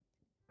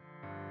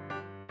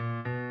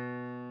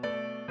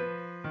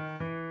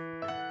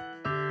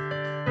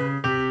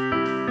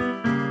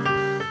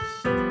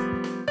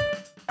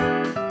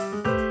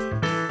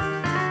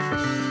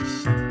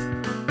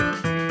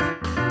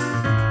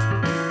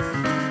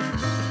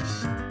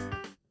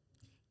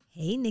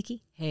Hey,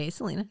 Nikki. Hey,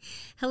 Selena.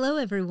 Hello,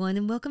 everyone,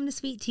 and welcome to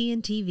Sweet Tea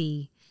and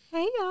TV.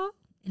 Hey, y'all.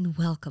 And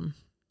welcome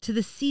to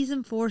the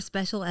Season 4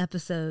 special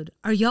episode.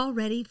 Are y'all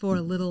ready for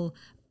a little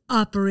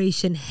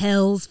Operation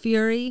Hell's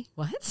Fury?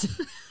 What?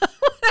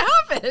 What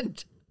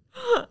happened?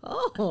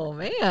 Oh,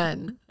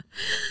 man.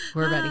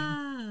 We're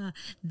ready.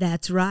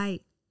 That's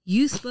right.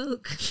 You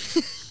spoke.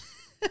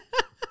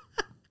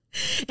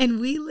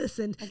 And we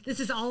listened. This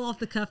is all off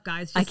the cuff,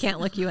 guys. I can't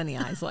look you in the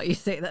eyes while you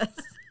say this.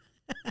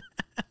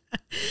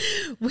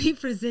 We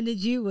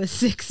presented you with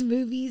 6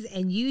 movies,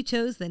 and you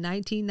chose the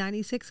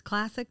 1996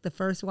 classic, The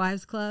First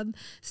Wives Club,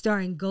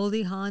 starring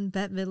Goldie Hawn,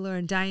 Bette Midler,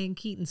 and Diane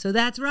Keaton. So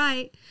that's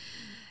right.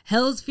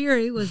 Hell's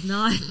Fury was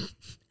not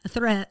a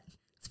threat.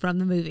 It's from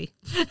the movie.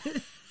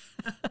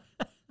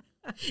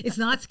 It's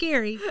not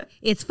scary.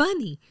 It's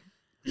funny.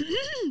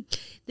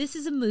 This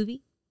is a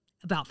movie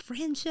about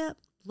friendship,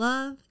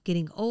 love,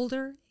 getting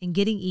older, and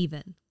getting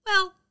even.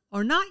 Well,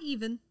 or not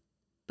even,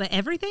 but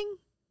everything.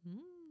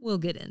 We'll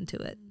get into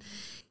it.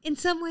 In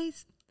some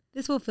ways,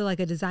 this will feel like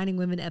a Designing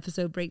Women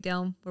episode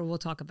breakdown where we'll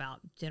talk about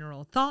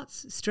general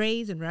thoughts,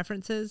 strays, and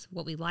references,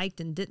 what we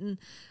liked and didn't.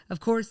 Of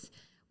course,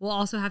 we'll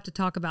also have to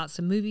talk about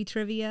some movie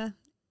trivia.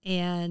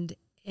 And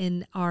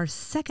in our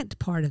second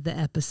part of the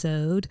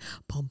episode,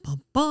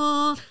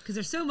 because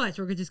there's so much,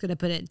 we're just going to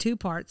put it in 2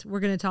 parts. We're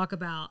going to talk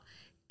about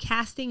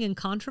casting and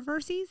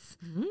controversies.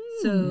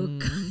 So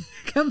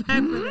come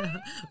back for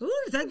the...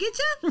 Ooh, does that get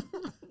you?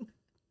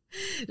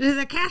 Does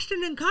the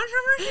casting and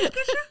controversies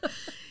get you?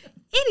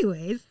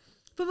 Anyways,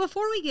 but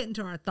before we get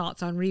into our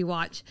thoughts on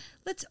rewatch,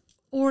 let's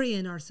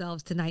orient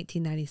ourselves to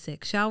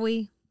 1996, shall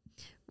we?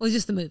 Well,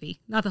 just the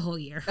movie, not the whole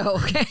year.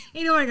 Oh, okay.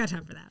 You know, I got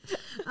time for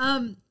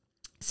that.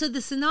 So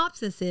the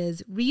synopsis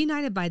is,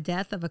 reunited by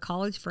death of a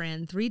college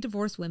friend, 3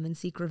 divorced women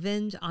seek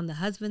revenge on the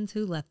husbands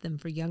who left them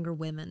for younger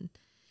women.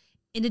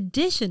 In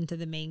addition to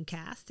the main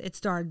cast, it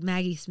starred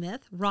Maggie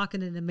Smith,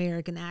 rocking an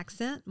American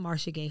accent,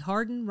 Marcia Gay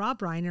Harden, Rob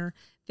Reiner,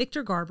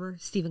 Victor Garber,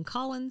 Stephen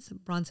Collins,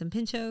 Bronson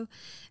Pinchot,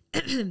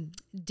 Dan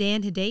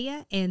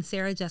Hedaya, and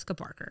Sarah Jessica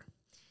Parker.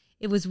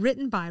 It was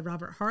written by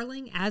Robert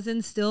Harling, as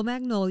in Still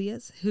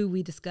Magnolias, who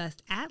we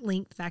discussed at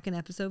length back in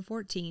episode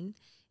 14,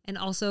 and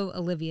also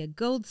Olivia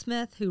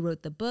Goldsmith, who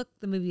wrote the book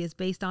the movie is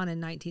based on in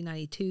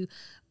 1992.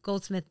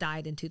 Goldsmith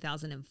died in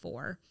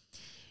 2004.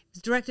 It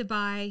was directed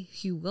by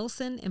Hugh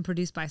Wilson and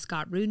produced by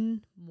Scott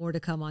Rudin. More to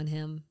come on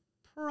him,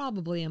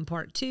 probably in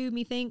part 2,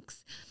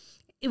 methinks.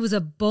 It was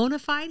a bona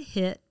fide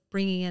hit,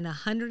 bringing in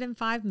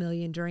 $105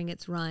 million during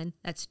its run.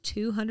 That's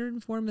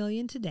 $204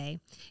 million today.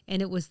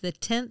 And it was the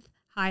 10th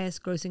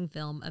highest grossing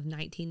film of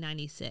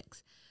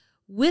 1996.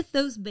 With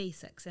those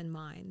basics in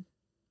mind,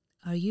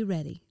 are you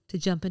ready to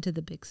jump into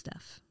the big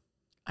stuff?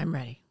 I'm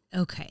ready.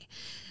 Okay.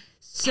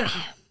 So,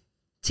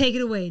 take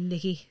it away,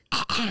 Nikki.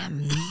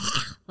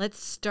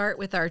 Let's start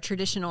with our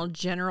traditional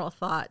general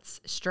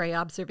thoughts, stray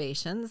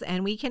observations,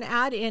 and we can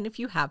add in, if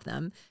you have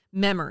them,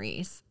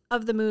 memories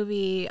of the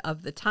movie,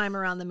 of the time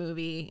around the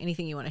movie,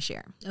 anything you want to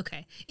share.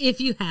 Okay.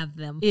 If you have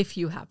them. If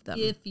you have them.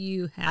 If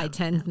you have I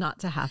tend not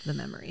to have the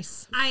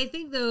memories. I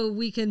think, though,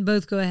 we can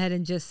both go ahead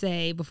and just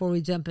say, before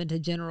we jump into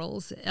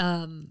generals.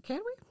 Can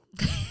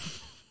we?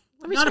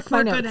 Let me not check if my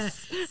we're notes.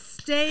 going to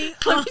stay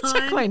Let on. me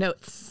check my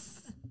notes.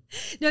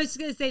 No, I was just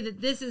going to say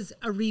that this is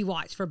a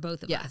rewatch for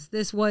both of us.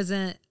 This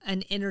wasn't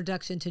an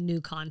introduction to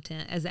new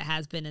content as it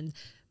has been in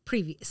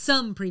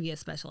some previous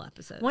special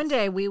episodes. One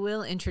day we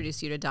will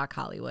introduce you to Doc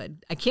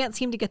Hollywood. I can't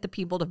seem to get the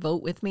people to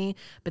vote with me,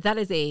 but that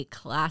is a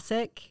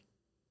classic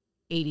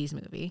 80s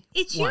movie.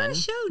 It's your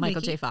show,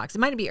 Michael Nikki. J. Fox. It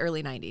might be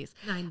early 90s.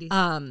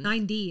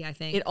 90, I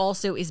think. It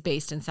also is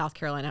based in South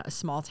Carolina, a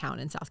small town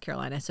in South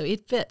Carolina. So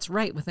it fits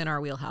right within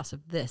our wheelhouse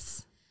of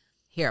this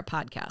here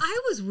podcast. I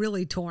was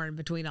really torn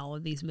between all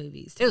of these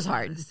movies. It was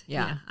hard.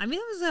 Yeah. I mean,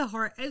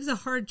 it was a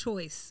hard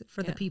choice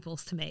for the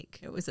peoples to make.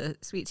 It was a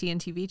Sweet Tea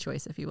and TV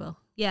choice, if you will.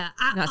 Yeah.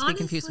 Not to be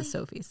confused with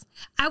Sophie's.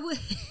 I would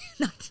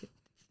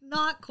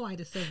not quite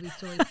a Sophie's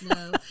choice,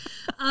 no.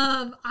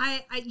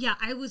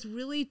 I was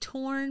really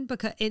torn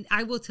because, and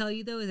I will tell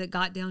you though, as it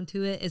got down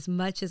to it, as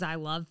much as I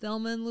love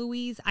Thelma and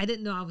Louise, I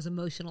didn't know I was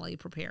emotionally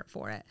prepared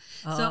for it.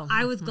 So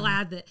I was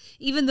glad that,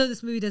 even though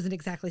this movie doesn't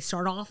exactly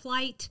start off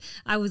light,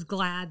 I was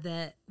glad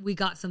that we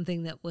got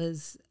something that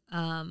was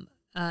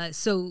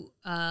so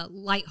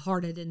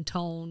lighthearted in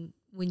tone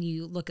when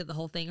you look at the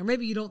whole thing. Or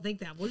maybe you don't think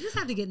that. We'll just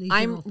have to get into these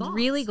general thoughts. I'm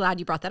really glad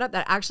you brought that up.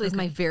 That actually is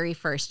my very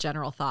first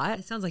general thought.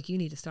 It sounds like you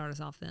need to start us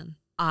off then.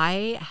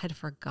 I had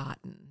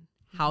forgotten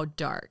how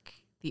dark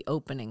the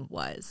opening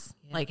was.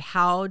 Yeah. Like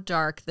how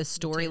dark the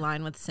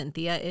storyline with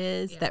Cynthia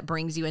is that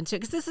brings you into it.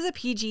 Because this is a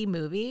PG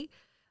movie.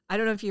 I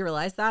don't know if you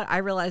realized that. I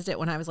realized it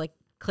when I was like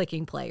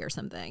clicking play or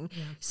something.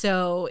 Yeah.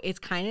 So it's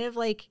kind of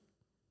like,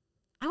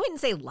 I wouldn't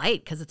say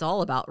light because it's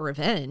all about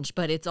revenge,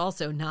 but it's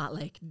also not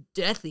like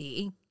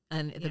deathy.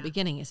 And the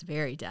beginning is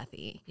very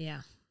deathy. Yeah.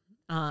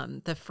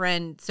 The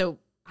friend, so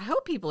I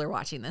hope people are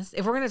watching this.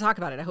 If we're going to talk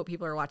about it, I hope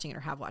people are watching it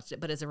or have watched it.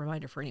 But as a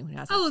reminder for anyone who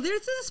hasn't. Oh,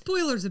 there's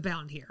spoilers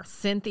abound here.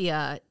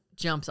 Cynthia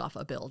jumps off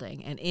a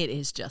building and it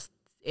is just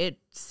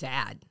it's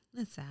sad.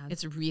 It's sad.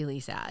 It's really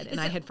sad. And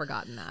I had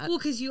forgotten that. Well,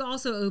 because you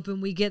also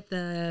we get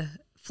the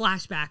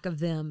flashback of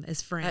them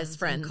as friends.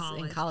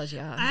 In college,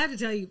 yeah. I have to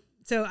tell you,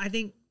 so I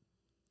think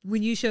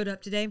when you showed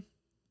up today,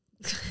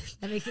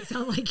 that makes it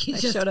sound like you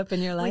showed up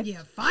in your life. When you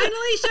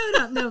finally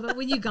showed up. No, but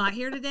when you got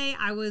here today,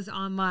 I was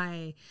on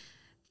my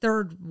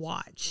third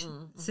watch.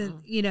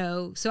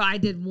 So, so I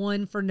did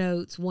one for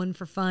notes, one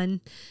for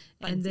fun,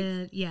 and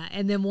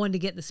then one to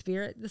get in the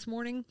spirit this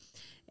morning.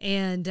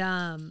 And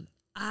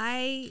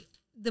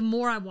the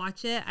more I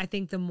watch it, I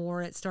think the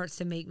more it starts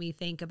to make me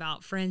think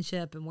about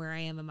friendship and where I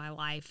am in my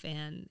life.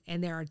 And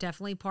there are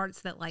definitely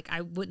parts that like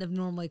I wouldn't have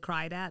normally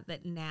cried at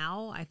that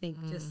now I think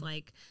just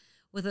like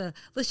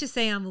let's just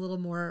say I'm a little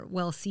more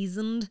well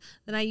seasoned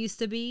than I used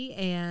to be.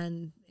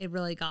 And it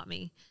really got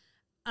me.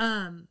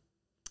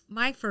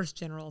 My first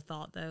general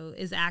thought though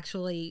is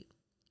actually,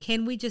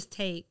 can we just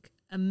take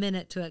a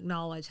minute to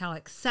acknowledge how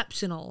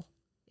exceptional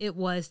it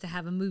was to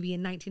have a movie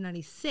in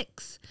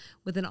 1996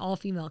 with an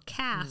all-female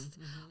cast,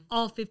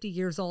 all 50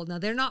 years old. Now,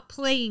 they're not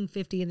playing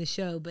 50 in the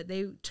show, but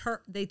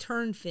they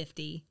turned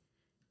 50,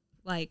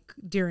 like,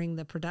 during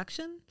the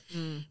production.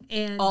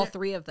 And all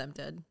three of them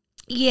did.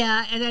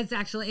 Yeah, and that's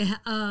actually,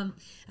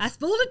 I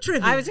spoiled a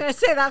trivia. I was going to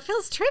say, that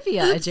feels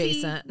trivia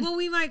adjacent. Well,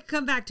 we might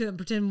come back to it and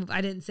pretend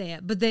I didn't say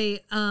it, but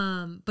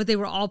they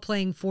were all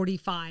playing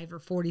 45 or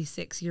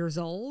 46 years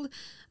old.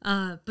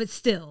 But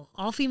still,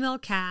 all female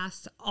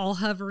cast, all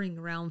hovering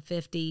around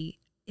 50.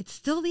 It's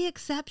still the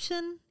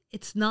exception.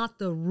 It's not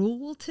the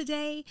rule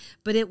today,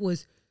 but it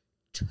was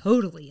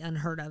totally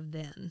unheard of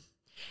then.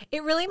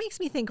 It really makes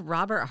me think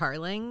Robert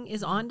Harling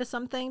is onto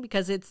something,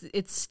 because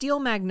it's Steel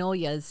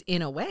Magnolias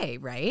in a way,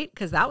 right?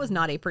 Because that was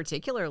not a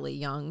particularly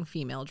young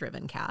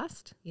female-driven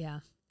cast.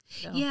 Yeah.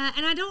 So. Yeah,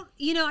 and I don't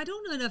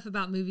know enough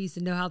about movies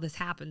to know how this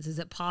happens. Is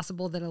it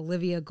possible that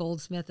Olivia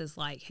Goldsmith is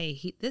like,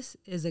 hey, this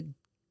is a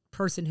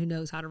person who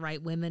knows how to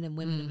write women and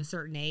women of a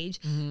certain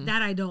age?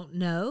 That I don't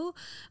know.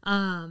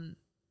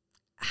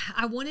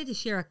 I wanted to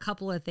share a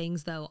couple of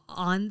things, though,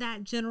 on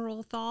that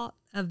general thought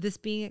of this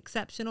being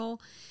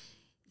exceptional.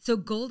 So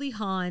Goldie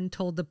Hawn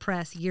told the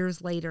press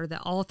years later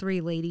that all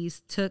three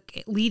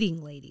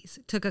leading ladies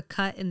took a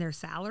cut in their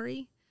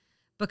salary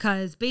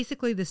because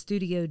basically the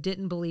studio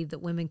didn't believe that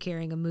women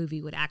carrying a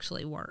movie would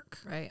actually work.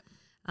 Right.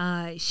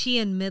 She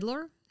and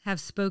Midler have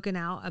spoken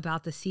out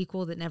about the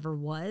sequel that never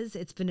was.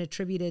 It's been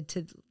attributed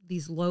to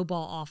these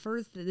lowball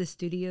offers that the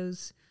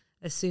studios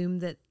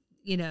assumed that,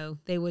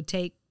 they would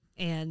take.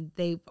 And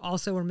they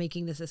also were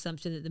making this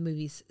assumption that the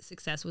movie's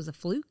success was a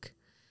fluke.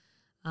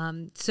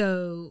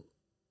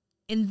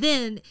 And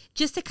then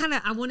just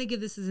to I want to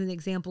give this as an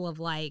example of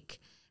like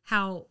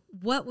how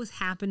what was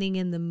happening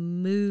in the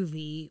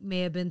movie may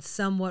have been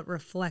somewhat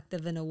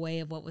reflective in a way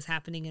of what was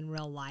happening in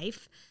real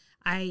life.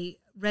 I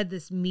read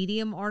this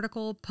Medium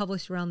article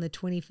published around the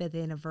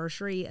 25th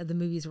anniversary of the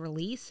movie's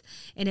release,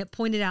 and it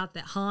pointed out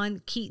that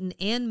Hahn, Keaton,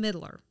 and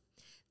Midler,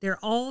 they're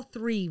all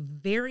three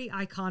very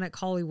iconic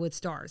Hollywood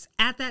stars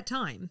at that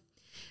time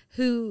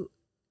who,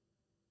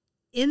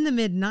 in the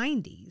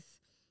mid-90s,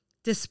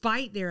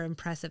 despite their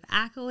impressive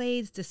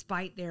accolades,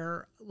 despite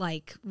their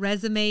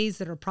resumes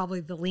that are probably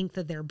the length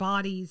of their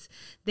bodies,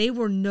 they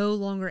were no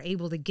longer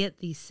able to get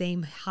these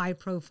same high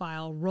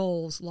profile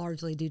roles,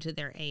 largely due to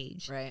their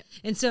age. Right.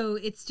 And so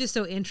it's just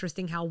so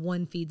interesting how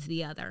one feeds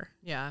the other.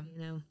 Yeah.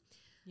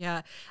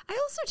 Yeah. I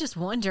also just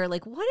wonder,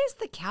 what is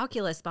the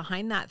calculus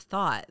behind that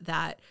thought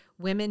that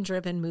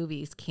women-driven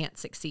movies can't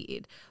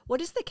succeed? What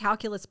is the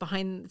calculus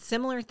behind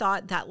similar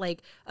thought that,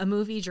 a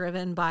movie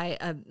driven by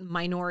a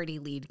minority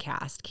lead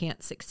cast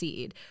can't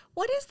succeed?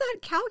 What is that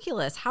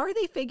calculus? How are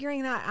they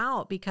figuring that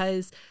out?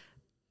 Because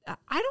I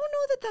don't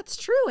know that that's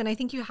true. And I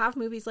think you have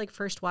movies like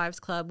First Wives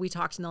Club. We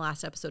talked in the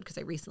last episode because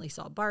I recently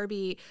saw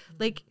Barbie.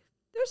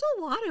 There's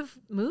a lot of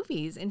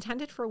movies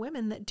intended for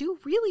women that do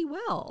really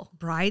well.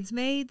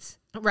 Bridesmaids.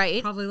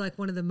 Right. Probably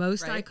one of the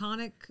most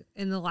iconic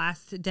in the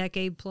last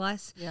decade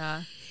plus.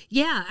 Yeah.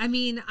 Yeah.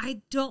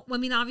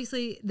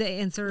 Obviously the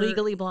answer.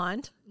 Legally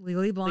Blonde.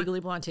 Legally Blonde.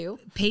 Legally Blonde 2.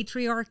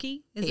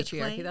 Patriarchy.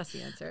 Patriarchy, that's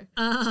the answer.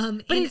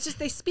 But it's just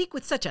they speak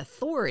with such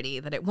authority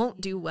that it won't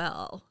do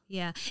well.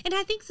 Yeah. And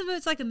I think some of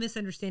it's a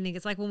misunderstanding.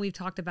 It's when we've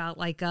talked about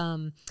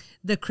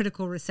the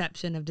critical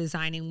reception of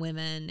Designing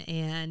Women,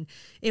 and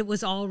it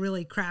was all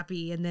really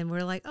crappy. And then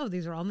we're like, oh,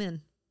 these are all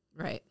men.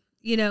 Right.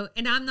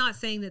 And I'm not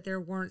saying that there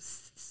weren't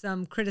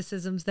some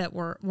criticisms that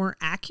weren't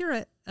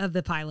accurate of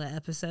the pilot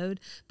episode,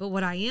 but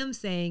what I am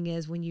saying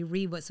is when you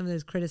read what some of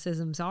those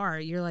criticisms are,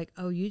 you're like,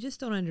 oh, you just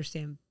don't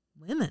understand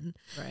women.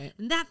 Right.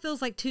 And that feels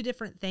like two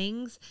different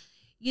things.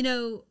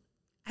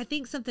 I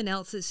think something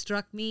else that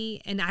struck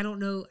me, and I don't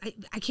know,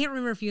 I can't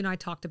remember if you and I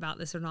talked about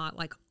this or not,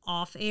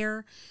 off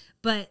air,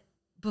 but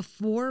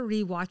before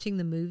rewatching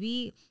the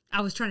movie,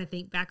 I was trying to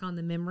think back on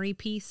the memory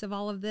piece of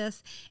all of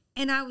this.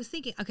 And I was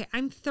thinking, okay,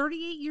 I'm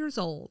 38 years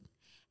old.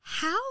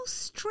 How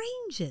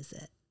strange is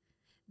it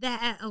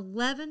that at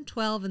 11,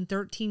 12, and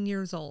 13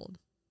 years old,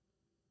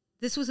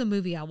 this was a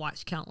movie I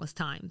watched countless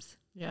times.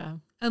 Yeah.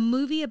 A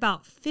movie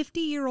about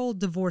 50-year-old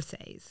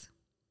divorcees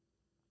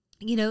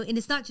you know, and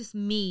it's not just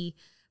me,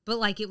 but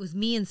like it was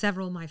me and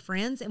several of my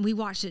friends, and we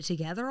watched it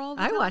together all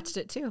the time. I watched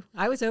it too.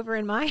 I was over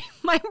in my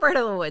part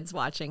of the woods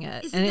watching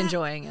it and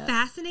enjoying it.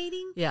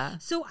 Fascinating. Yeah.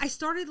 So I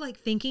started like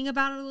thinking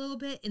about it a little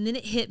bit, and then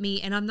it hit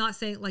me. And I'm not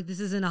saying like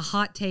this isn't a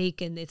hot take,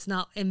 and it's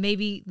not, and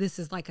maybe this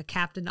is like a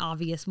Captain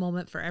Obvious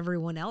moment for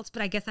everyone else,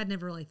 but I guess I'd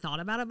never really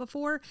thought about it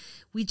before.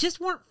 We just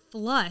weren't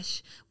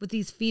flush with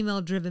these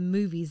female-driven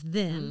movies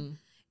then.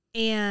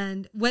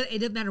 And it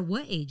doesn't matter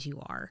what age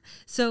you are.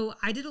 So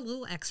I did a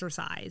little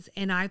exercise,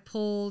 and I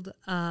pulled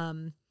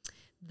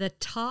the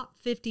top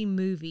 50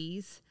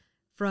 movies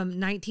from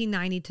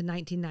 1990 to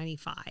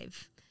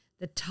 1995.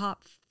 The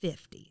top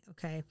 50,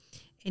 okay?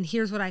 And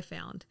here's what I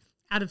found.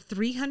 Out of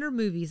 300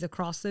 movies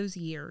across those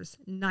years,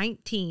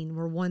 19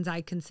 were ones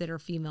I consider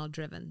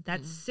female-driven.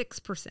 That's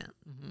 6%.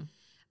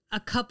 A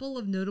couple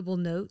of notable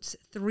notes.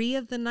 3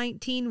 of the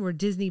 19 were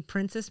Disney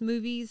princess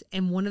movies,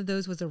 and one of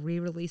those was a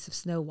re-release of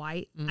Snow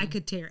White. I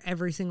could tear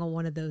every single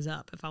one of those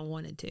up if I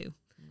wanted to,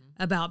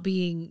 about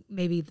being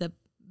maybe the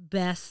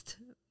best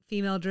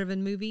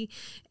female-driven movie.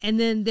 And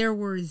then there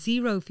were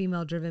 0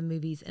 female-driven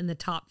movies in the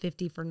top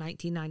 50 for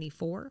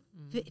 1994.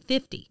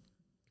 50.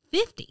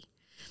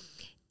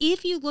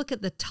 If you look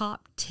at the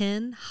top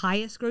 10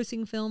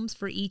 highest-grossing films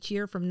for each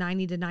year from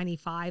 90 to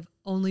 95,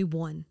 only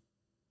one.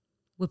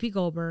 Whoopi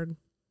Goldberg.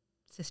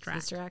 Sister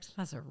Act.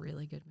 That's a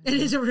really good movie.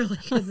 It is a really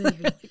good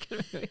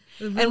movie.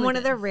 Really and one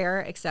of the rare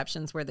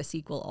exceptions where the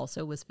sequel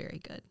also was very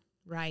good.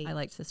 Right. I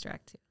liked Sister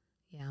Act too.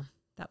 Yeah.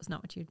 That was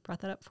not what you brought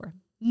that up for.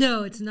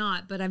 No, it's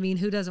not. But I mean,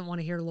 who doesn't want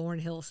to hear Lauryn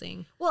Hill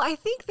sing? Well, I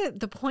think that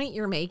the point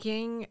you're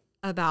making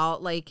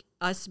about like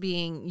us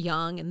being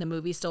young and the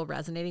movie still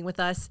resonating with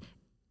us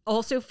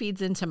also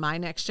feeds into my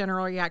next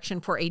general reaction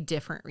for a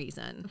different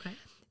reason. Okay.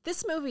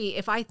 This movie,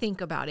 if I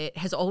think about it,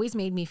 has always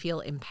made me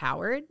feel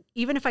empowered,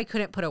 even if I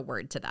couldn't put a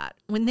word to that.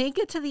 When they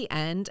get to the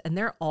end and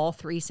they're all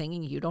 3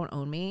 singing You Don't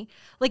Own Me,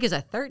 like as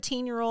a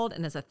 13-year-old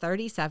and as a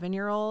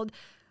 37-year-old,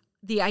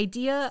 the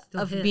idea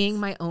Still of hits. being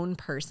my own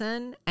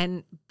person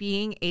and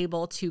being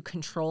able to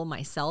control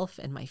myself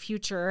and my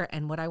future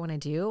and what I want to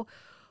do,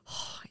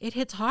 it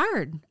hits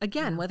hard.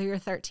 Again, whether you're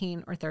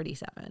 13 or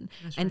 37.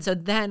 That's and right. so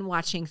then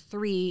watching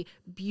 3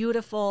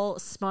 beautiful,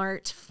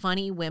 smart,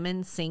 funny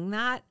women sing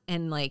that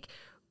and like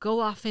go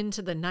off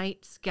into the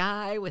night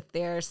sky with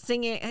their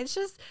singing.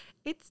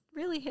 It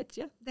really hits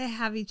you. They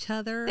have each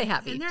other. They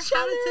have and each they're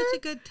having other. such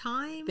a good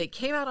time. They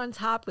came out on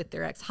top with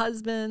their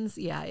ex-husbands.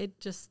 Yeah,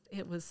 it's just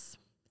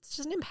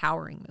an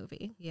empowering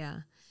movie. Yeah.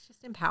 It's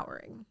just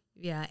empowering.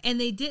 Yeah. And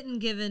they didn't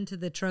give in to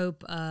the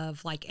trope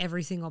of like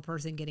every single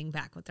person getting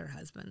back with their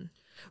husband.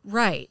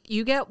 Right.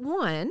 You get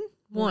one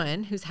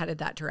who's headed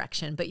that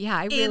direction. But yeah,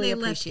 I really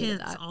appreciated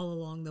that. All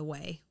along the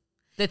way.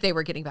 That they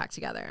were getting back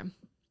together.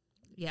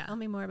 Yeah. Tell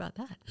me more about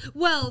that.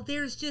 Well,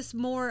 there's just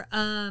more.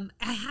 I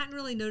hadn't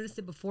really noticed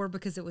it before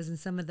because it was in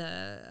some of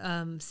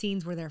the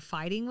scenes where they're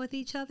fighting with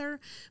each other.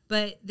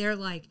 But they're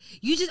like,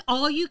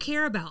 all you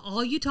care about,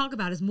 all you talk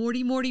about is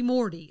Morty, Morty,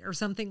 Morty, or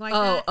something like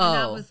that. And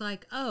I was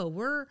like,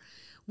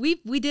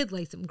 we did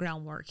lay some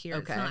groundwork here.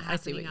 Okay, It's not I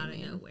see what happening you out of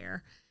mean.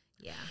 nowhere.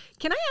 Yeah.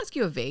 Can I ask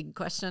you a vague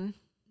question?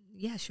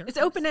 Yeah, sure. It's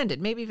open-ended.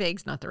 Maybe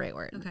vague's not the right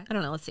word. Okay. I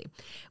don't know. Let's see.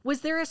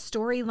 Was there a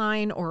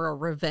storyline or a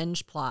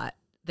revenge plot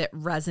that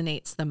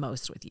resonates the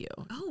most with you?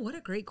 Oh, what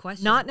a great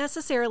question. Not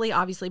necessarily,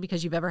 obviously,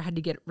 because you've ever had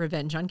to get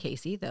revenge on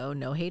Casey, though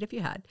no hate if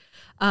you had.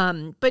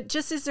 But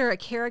just is there a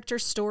character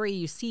story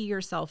you see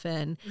yourself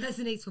in?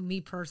 Resonates with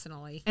me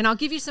personally. And I'll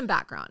give you some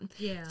background.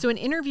 Yeah. So an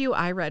interview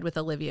I read with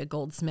Olivia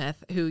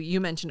Goldsmith, who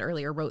you mentioned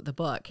earlier wrote the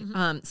book,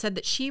 said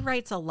that she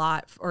writes a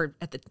lot,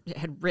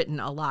 had written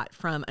a lot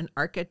from an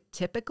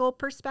archetypical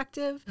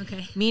perspective.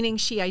 Okay. Meaning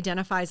she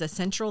identifies a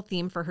central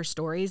theme for her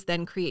stories,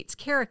 then creates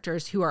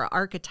characters who are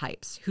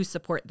archetypes who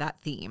support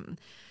that theme.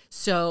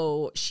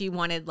 So she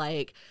wanted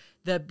like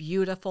the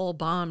beautiful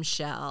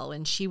bombshell,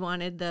 and she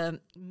wanted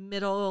the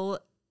middle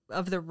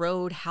of the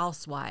road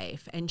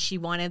housewife, and she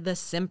wanted the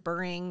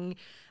simpering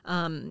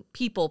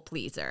people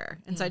pleaser.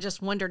 And so I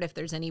just wondered if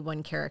there's any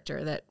one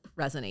character that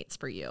resonates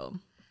for you,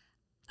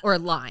 or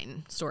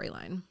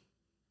storyline.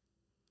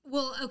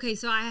 Well, okay,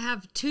 so I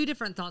have 2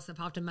 different thoughts that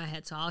popped in my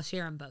head, so I'll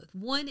share them both.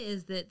 One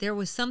is that there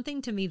was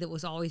something to me that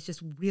was always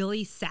just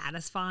really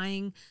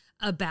satisfying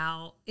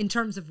about, in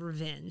terms of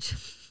revenge,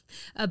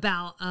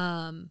 about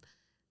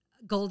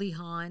Goldie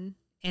Hawn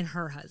and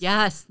her husband.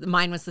 Yes,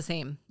 mine was the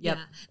same. Yep.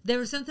 Yeah. There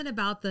was something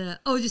about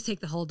just take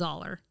the whole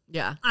 $1.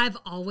 Yeah. I've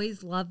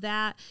always loved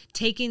that.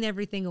 Taking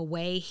everything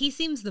away. He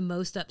seems the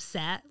most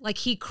upset. Like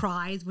he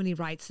cries when he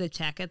writes the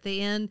check at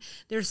the end.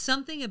 There's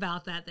something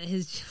about that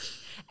his...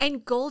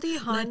 And Goldie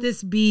Hawn... Let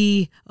this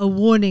be a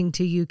warning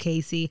to you,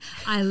 Casey.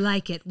 I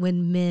like it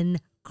when men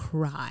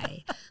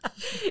cry.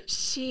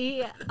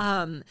 She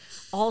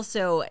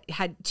also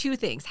had 2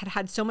 things.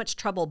 Had so much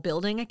trouble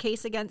building a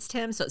case against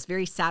him. So it's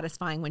very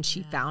satisfying when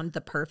she found the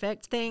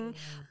perfect thing.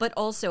 Yeah. But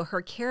also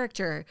her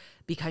character,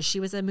 because she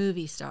was a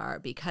movie star,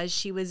 because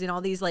she was in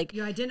all these like...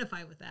 You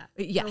identify with that.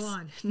 Yes. Go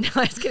on. No,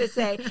 I was going to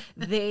say,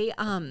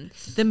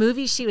 the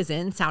movies she was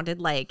in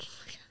sounded like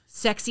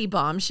sexy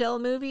bombshell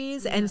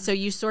movies. Yeah. And so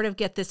you sort of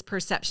get this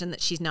perception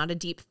that she's not a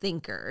deep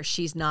thinker.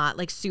 She's not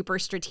like super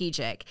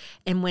strategic.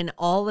 And when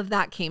all of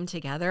that came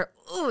together,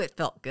 oh, it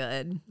felt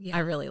good. Yeah.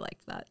 I really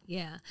liked that.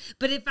 Yeah.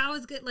 But if I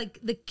was good, like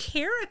the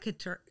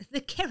caricature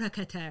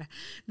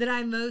that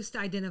I most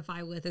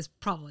identify with is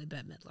probably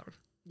Bette Midler.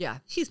 Yeah.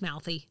 She's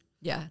mouthy.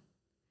 Yeah.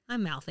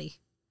 I'm mouthy.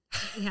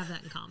 We have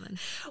that in common.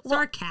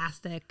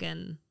 Sarcastic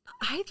and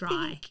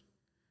dry.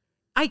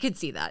 I could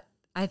see that.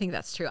 I think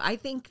that's true. I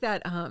think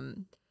that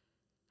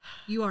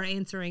you are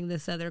answering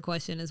this other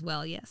question as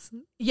well. Yes.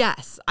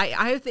 Yes.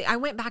 I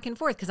went back and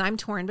forth because I'm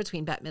torn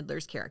between Bette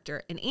Midler's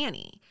character and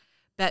Annie.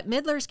 Bette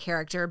Midler's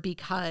character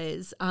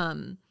because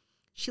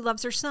she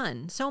loves her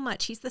son so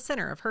much. He's the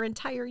center of her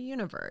entire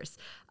universe.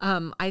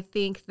 I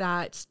think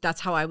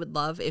that's how I would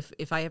love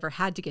if I ever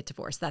had to get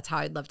divorced. That's how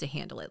I'd love to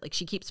handle it. Like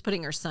she keeps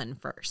putting her son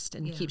first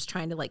and keeps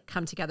trying to like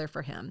come together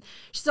for him.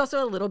 She's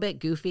also a little bit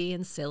goofy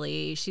and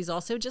silly. She's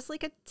also just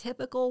like a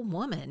typical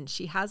woman.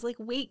 She has like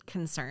weight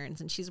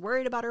concerns and she's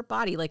worried about her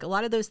body. Like a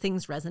lot of those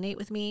things resonate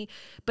with me.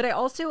 But I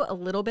also a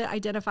little bit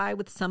identify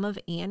with some of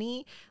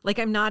Annie. Like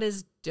I'm not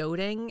as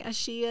doting as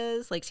she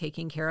is, like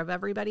taking care of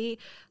everybody.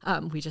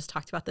 We just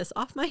talked about this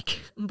off mic,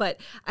 but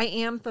I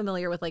am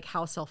familiar with like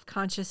how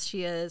self-conscious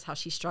she is, how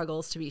she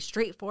struggles to be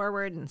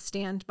straightforward and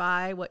stand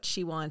by what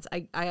she wants.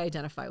 I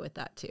identify with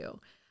that too.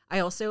 I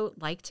also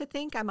like to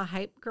think I'm a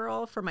hype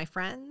girl for my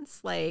friends.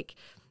 Like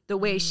the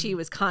way she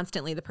was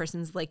constantly the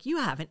person's like, you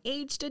haven't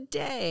aged a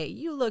day.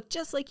 You look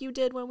just like you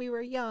did when we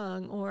were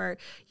young, or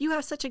you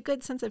have such a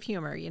good sense of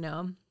humor, you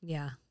know?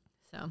 Yeah.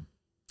 So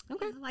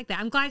okay, I like that.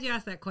 I'm glad you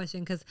asked that question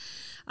because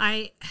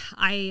I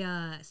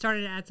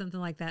started to add something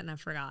like that and I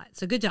forgot.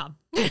 So good job.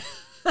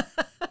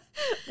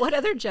 What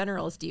other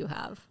generals do you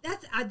have?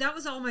 That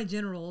was all my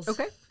generals.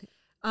 Okay.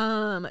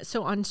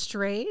 So on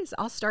Strays,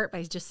 I'll start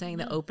by just saying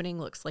the opening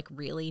looks like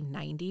really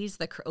 90s.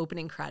 The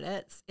opening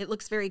credits, it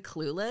looks very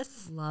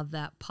Clueless. Love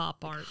that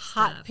pop art,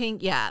 hot stuff.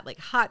 Pink, yeah, like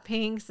hot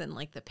pinks and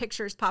like the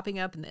pictures popping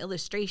up and the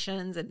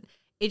illustrations, and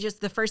it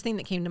just the first thing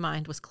that came to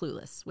mind was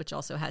Clueless, which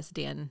also has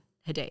Dan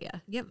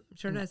Hedaya. Yep,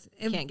 sure does.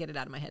 Can't get it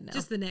out of my head now.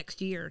 Just the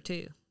next year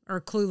too,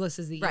 or Clueless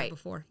is the year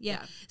before.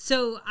 Yeah.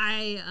 So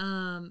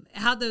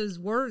how those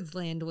words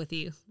land with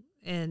you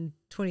in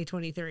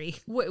 2023?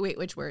 Wait,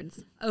 which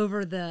words?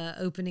 Over the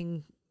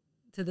opening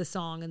to the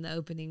song and the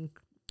opening.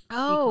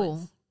 Oh,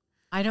 sequence.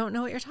 I don't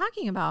know what you're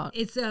talking about.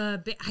 It's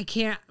I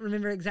can't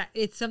remember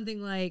exactly. It's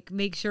something like,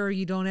 make sure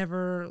you don't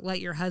ever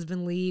let your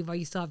husband leave while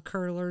you still have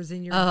curlers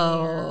in your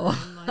hair.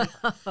 And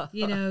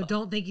like,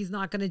 don't think he's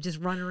not going to just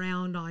run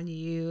around on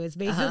you. It's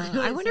basically.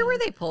 I wonder where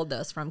they pulled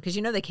those from, because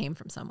they came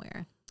from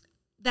somewhere.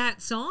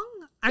 That song?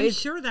 I'm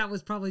sure that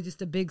was probably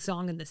just a big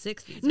song in the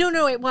 60s.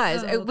 No, it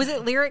was. Oh, okay. Was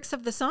it lyrics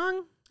of the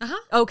song?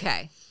 Uh-huh.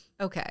 Okay.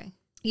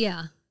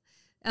 Yeah.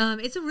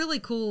 It's a really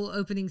cool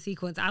opening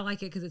sequence. I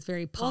like it because it's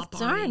very pop.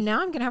 Darn,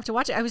 now I'm gonna have to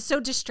watch it. I was so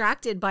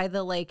distracted by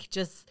the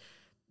just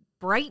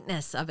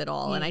brightness of it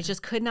all, and I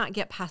just could not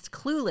get past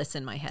Clueless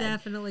in my head.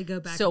 Definitely go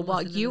back. So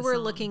while you were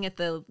looking at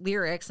the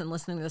lyrics and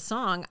listening to the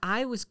song,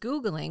 I was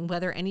Googling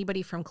whether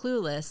anybody from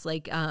Clueless,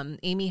 like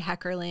Amy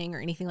Heckerling or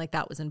anything like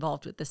that, was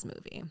involved with this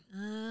movie.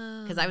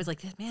 Because I was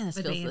like, man, this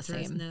feels the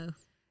same. No.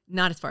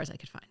 Not as far as I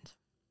could find.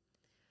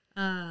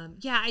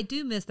 Yeah, I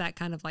do miss that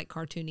kind of like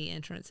cartoony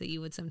entrance that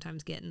you would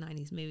sometimes get in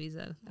 90s movies,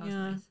 though. That was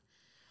nice.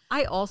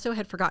 I also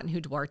had forgotten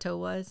who Duarto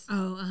was.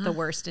 Oh, the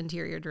worst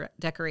interior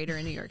decorator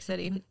in New York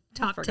City.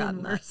 Top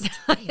 10 worst.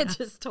 I had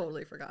just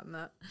totally forgotten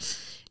that.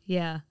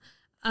 Yeah.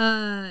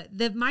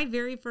 My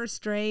very first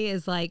Stray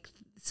is like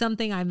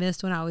something I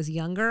missed when I was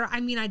younger. I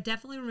mean, I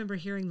definitely remember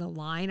hearing the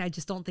line. I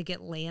just don't think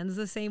it lands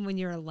the same when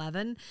you're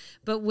 11.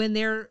 But when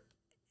they're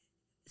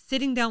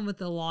sitting down with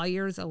the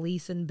lawyers,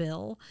 Elise and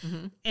Bill,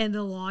 and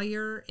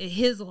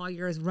his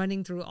lawyer is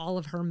running through all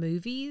of her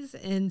movies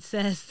and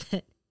says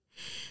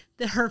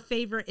that her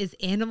favorite is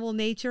Animal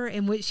Nature,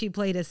 in which she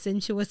played a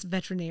sensuous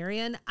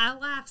veterinarian. I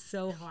laughed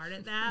so hard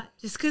at that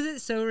just because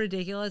it's so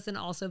ridiculous, and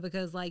also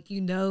because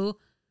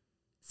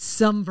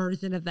some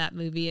version of that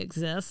movie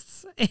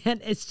exists,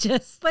 and it's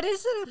just. But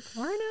is it a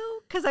porno?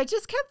 Because I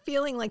just kept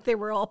feeling like they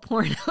were all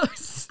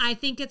pornos. I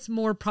think it's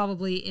more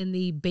probably in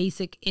the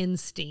Basic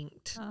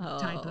Instinct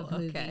type of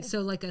movie. Okay.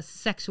 So like a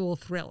sexual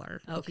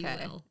thriller, if you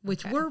will,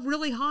 which were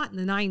really hot in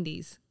the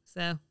 90s.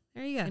 So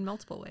there you go. In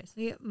multiple ways.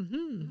 Yeah,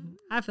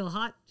 I feel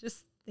hot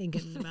just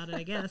thinking about it,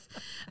 I guess.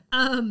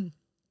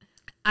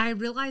 I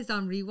realized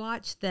on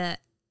rewatch that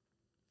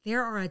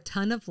there are a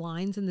ton of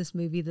lines in this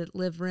movie that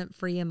live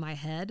rent-free in my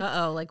head.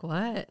 Like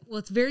what? Well,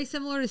 it's very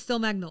similar to Still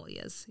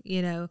Magnolias,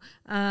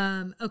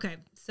 Okay,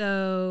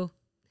 so,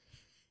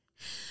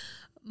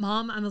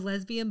 Mom, I'm a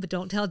lesbian, but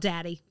don't tell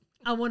Daddy.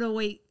 I want to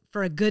wait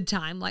for a good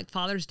time, like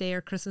Father's Day or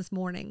Christmas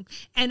morning.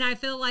 And I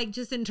feel like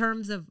just in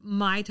terms of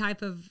my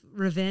type of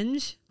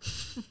revenge,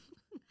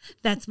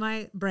 that's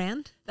my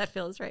brand. That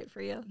feels right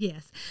for you.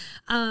 Yes.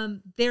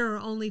 There are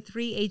only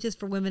 3 ages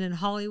for women in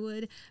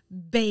Hollywood: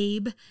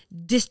 Babe,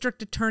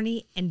 District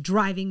Attorney, and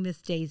Driving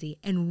Miss Daisy.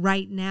 And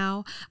right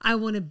now, I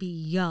want to be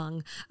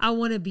young. I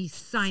want to be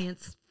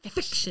science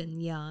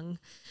fiction young.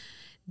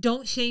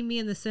 Don't shame me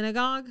in the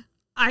synagogue.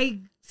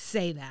 I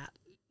say that.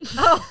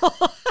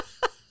 Oh.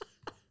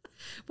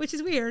 Which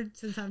is weird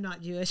since I'm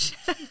not Jewish.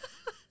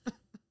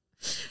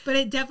 But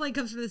it definitely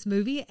comes from this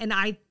movie, and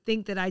I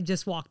think that I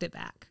just walked it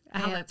back.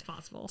 How that's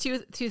possible.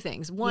 Two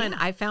things. One,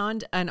 I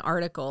found an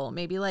article,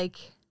 maybe like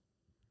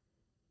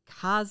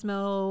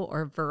Cosmo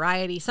or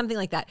Variety, something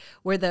like that,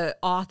 where the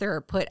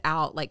author put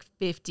out like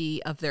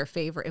 50 of their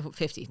favorite,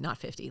 50, not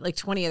 50, like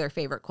 20 of their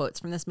favorite quotes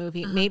from this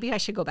movie. Maybe I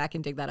should go back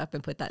and dig that up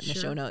and put that in the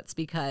show notes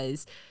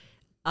because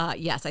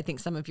yes, I think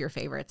some of your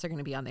favorites are going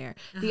to be on there.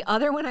 The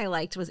other one I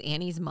liked was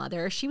Annie's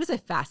mother. She was a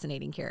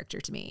fascinating character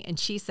to me. And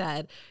she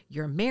said,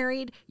 you're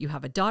married, you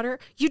have a daughter,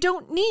 you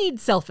don't need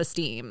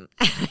self-esteem.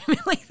 And I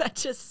feel like that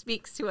just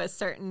speaks to a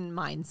certain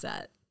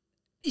mindset.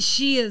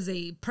 She is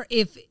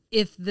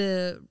if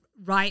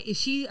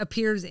she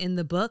appears in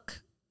the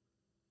book.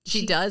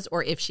 She does,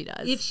 or if she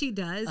does. If she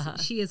does,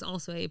 she is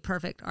also a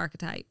perfect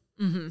archetype.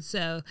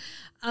 So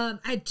I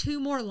had two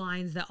more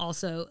lines that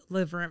also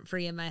live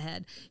rent-free in my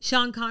head.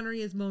 Sean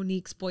Connery is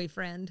Monique's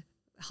boyfriend.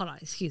 Hold on,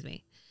 excuse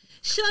me.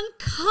 Sean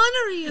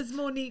Connery is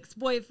Monique's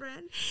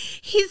boyfriend.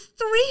 He's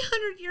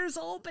 300 years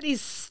old, but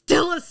he's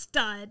still a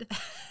stud.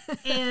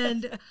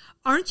 And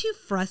aren't you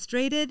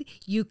frustrated?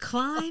 You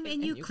climb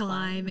and you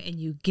climb and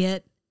you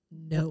get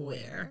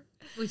nowhere.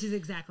 Which is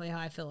exactly how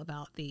I feel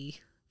about the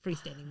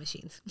freestanding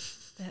machines.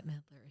 Bette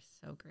Midler is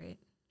so great.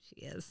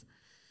 She is.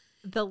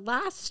 The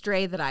last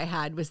stray that I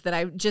had was that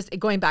I just,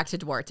 going back to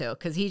Duarto,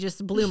 because he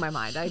just blew my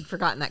mind. I'd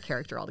forgotten that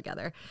character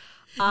altogether.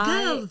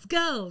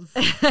 Goes.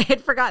 I had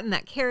forgotten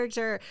that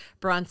character.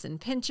 Bronson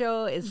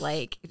Pinchot is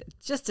like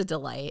just a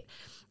delight.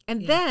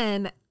 And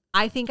then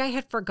I think I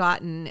had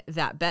forgotten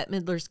that Bette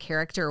Midler's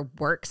character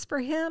works for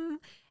him.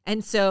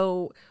 And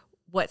so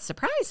what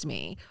surprised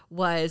me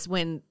was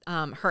when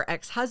her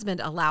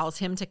ex-husband allows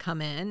him to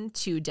come in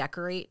to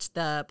decorate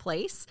the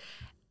place.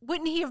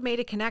 Wouldn't he have made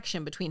a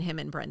connection between him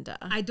and Brenda?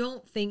 I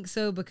don't think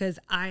so because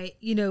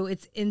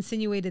it's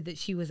insinuated that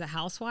she was a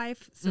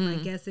housewife. So my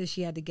guess is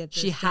she had to get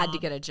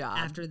a job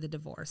after the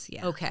divorce.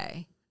 Yeah.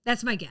 Okay.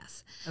 That's my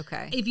guess.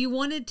 Okay. If you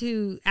wanted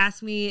to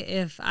ask me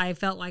if I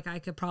felt like I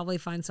could probably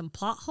find some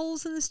plot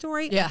holes in the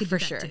story, yeah, I could for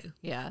do that sure. too.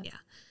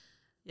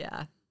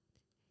 Yeah.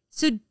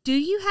 So do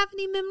you have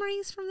any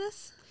memories from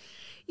this?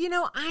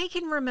 I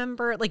can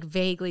remember like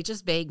vaguely,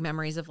 just vague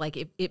memories of like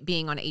it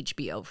being on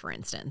HBO, for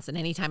instance. And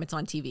anytime it's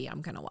on TV,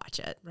 I'm going to watch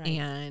it. Right.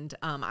 And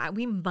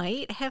we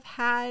might have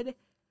had,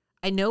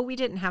 I know we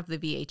didn't have the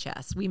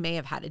VHS. We may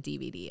have had a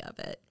DVD of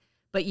it.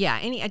 But yeah,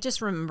 I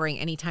just remembering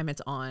anytime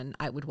it's on,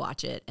 I would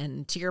watch it.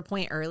 And to your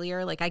point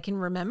earlier, like I can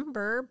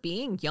remember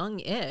being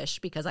young-ish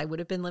because I would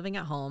have been living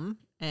at home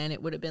and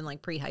it would have been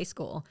like pre-high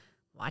school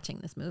watching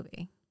this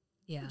movie.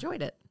 Yeah.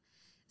 Enjoyed it.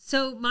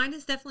 So mine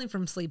is definitely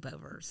from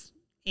sleepovers.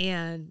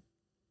 And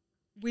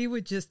we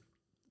would just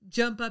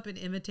jump up and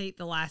imitate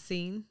the last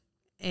scene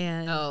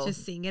and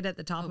just sing it at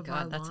the top of our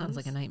lungs. That sounds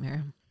like a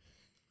nightmare.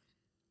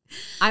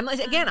 I'm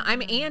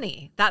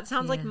Annie. That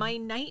sounds like my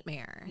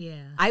nightmare.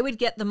 Yeah. I would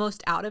get the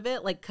most out of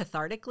it, like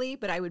cathartically,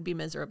 but I would be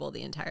miserable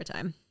the entire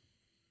time.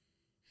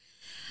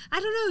 I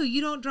don't know. You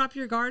don't drop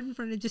your guard in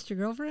front of just your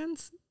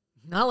girlfriends?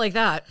 Not like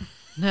that.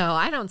 No,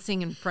 I don't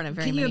sing in front of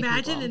very many people. Can you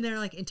imagine? And they're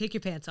like, and take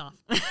your pants off.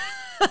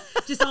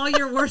 Just all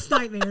your worst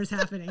nightmares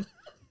happening.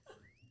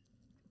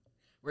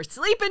 We're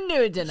sleeping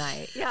nude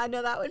tonight. Yeah,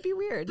 no, that would be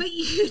weird. But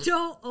you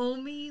don't owe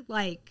me,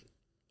 like,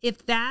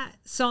 if that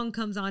song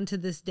comes on to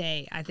this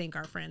day, I think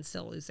our friends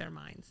still lose their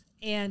minds.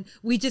 And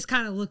we just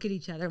kind of look at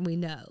each other and we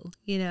know,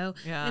 Yeah.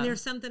 And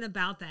there's something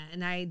about that.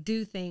 And I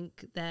do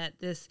think that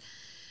this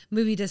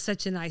movie does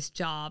such a nice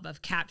job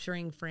of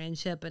capturing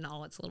friendship and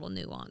all its little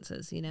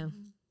nuances,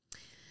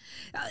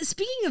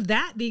 Speaking of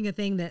that being a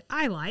thing that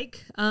I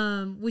like,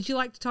 would you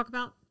like to talk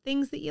about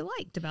things that you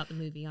liked about the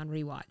movie on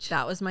rewatch?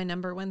 That was my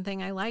number one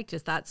thing I liked,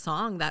 is that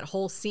song, that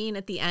whole scene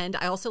at the end.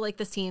 I also like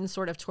the scene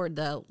sort of toward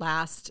the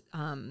last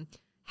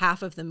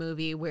half of the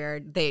movie where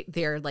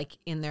they're like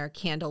in their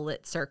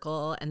candlelit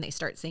circle and they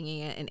start singing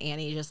it and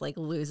Annie just like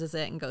loses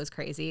it and goes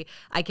crazy.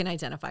 I can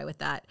identify with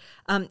that.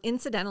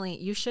 Incidentally,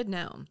 you should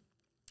know,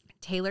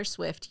 Taylor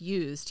Swift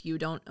used You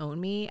Don't Own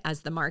Me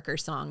as the marker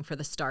song for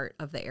the start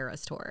of the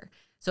Eras tour.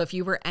 So if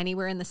you were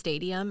anywhere in the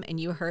stadium and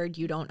you heard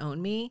You Don't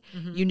Own Me,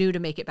 you knew to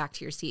make it back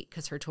to your seat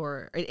because her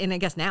tour, and I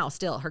guess now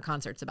still, her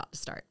concert's about to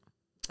start.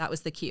 That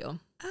was the cue.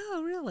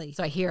 Oh, really?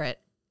 So I hear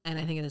it, and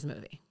I think it is a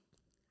movie.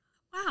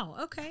 Wow,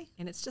 okay.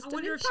 And it's just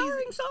an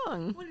empowering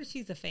song. I wonder if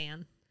she's a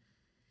fan.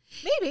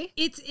 Maybe.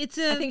 I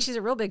think she's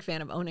a real big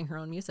fan of owning her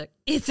own music.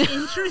 It's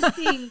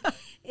interesting.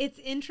 It's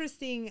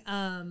interesting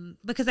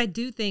because I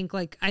do think,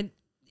 like,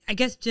 I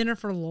guess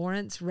Jennifer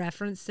Lawrence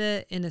referenced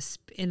it in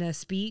a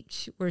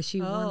speech where she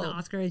won the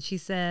Oscar, and she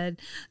said,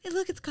 "Hey,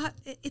 look, it's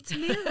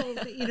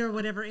Meryl, or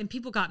whatever." And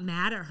people got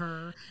mad at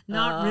her,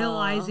 not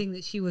realizing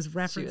that she was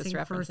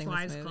referencing First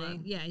Wives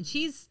Club. Yeah, and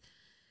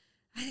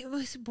I think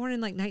was born in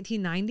like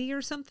 1990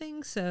 or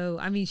something. So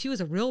I mean, she was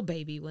a real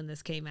baby when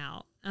this came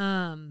out.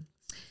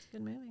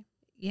 Good movie.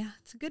 Yeah,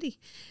 it's a goodie.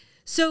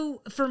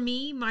 So for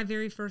me, my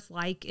very first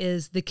like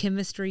is the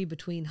chemistry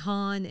between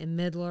Han and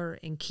Midler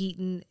and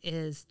Keaton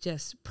is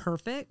just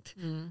perfect.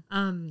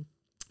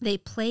 They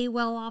play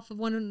well off of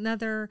one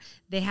another.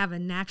 They have a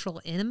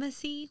natural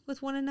intimacy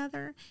with one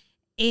another.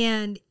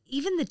 And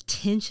even the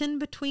tension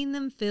between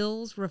them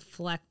feels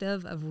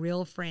reflective of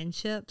real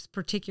friendships,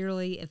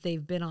 particularly if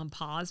they've been on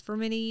pause for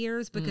many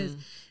years, because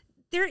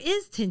there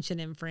is tension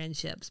in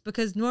friendships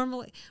because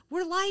normally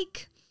we're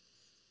not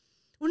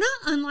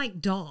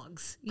unlike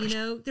dogs, you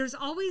know. There's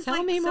always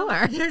Tell me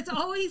more. There's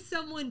always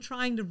someone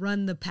trying to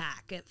run the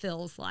pack, it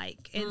feels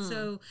like. And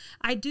so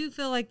I do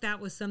feel like that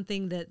was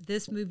something that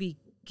this movie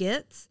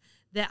gets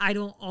that I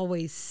don't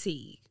always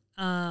see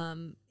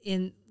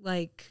in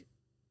like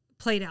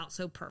played out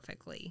so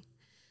perfectly.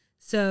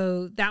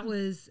 So that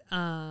was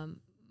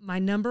my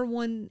number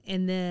one.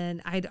 And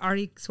then I'd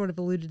already sort of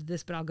alluded to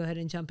this, but I'll go ahead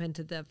and jump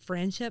into the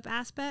friendship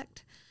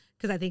aspect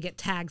because I think it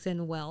tags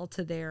in well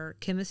to their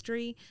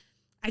chemistry.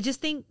 I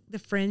just think the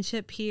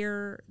friendship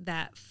here,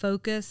 that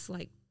focus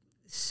like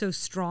so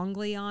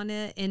strongly on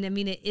it. And I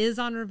mean, it is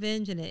on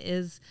revenge and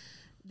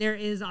there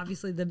is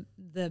obviously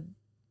the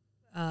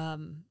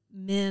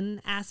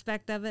men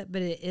aspect of it,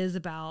 but it is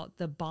about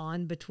the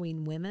bond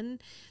between women.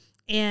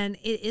 And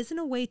it is in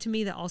a way to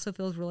me that also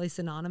feels really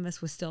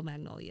synonymous with Still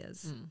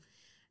Magnolias.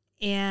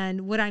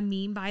 And what I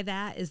mean by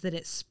that is that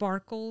it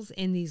sparkles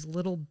in these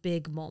little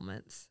big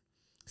moments.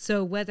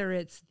 So whether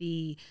it's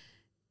they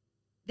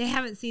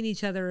haven't seen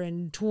each other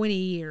in 20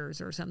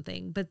 years or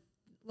something, but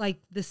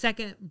like the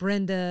second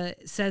Brenda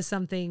says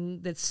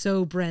something that's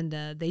so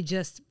Brenda, they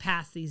just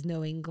pass these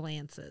knowing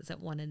glances at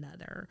one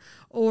another.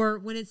 Or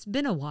when it's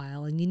been a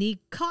while and you need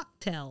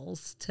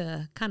cocktails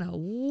to kind of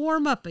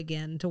warm up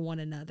again to one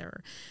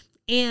another.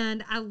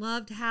 And I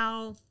loved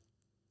how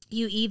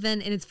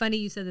and it's funny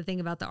you said the thing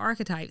about the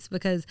archetypes,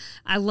 because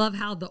I love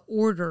how the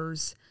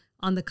orders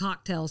on the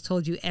cocktails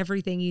told you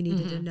everything you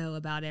needed to know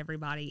about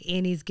everybody.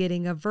 Annie's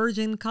getting a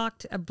virgin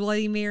a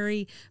Bloody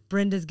Mary,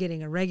 Brenda's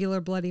getting a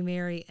regular Bloody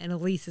Mary, and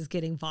Elise is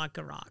getting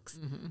vodka rocks.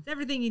 It's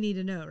everything you need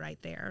to know right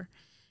there.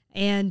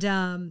 And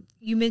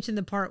you mentioned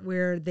the part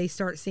where they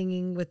start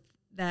singing with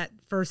that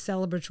first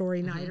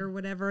celebratory night or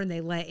whatever, and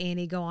they let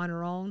Annie go on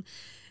her own.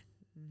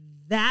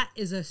 That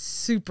is a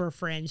super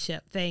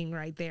friendship thing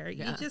right there.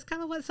 Yeah. You just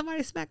kind of let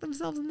somebody smack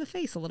themselves in the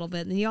face a little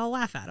bit and then you all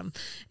laugh at them.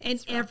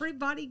 And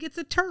everybody gets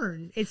a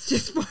turn. It's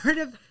just part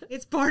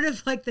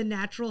of like the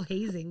natural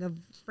hazing of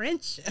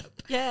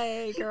friendship.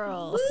 Yay,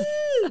 girls.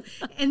 Woo!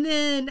 And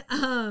then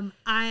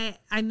I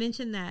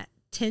mentioned that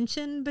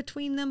tension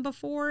between them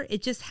before.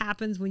 It just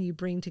happens when you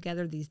bring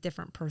together these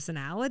different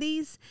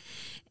personalities.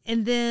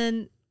 And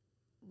then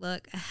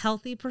look, a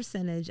healthy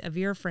percentage of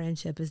your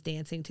friendship is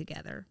dancing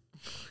together.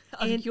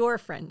 Of your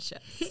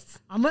friendships.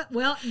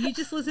 Well, you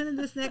just listen to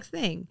this next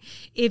thing.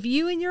 If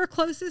you and your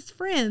closest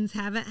friends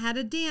haven't had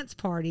a dance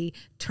party,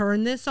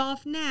 turn this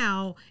off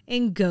now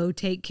and go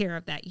take care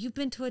of that. You've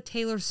been to a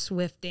Taylor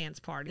Swift dance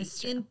party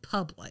in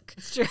public.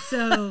 It's true.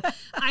 So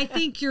I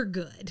think you're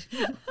good.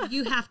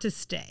 You have to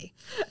stay.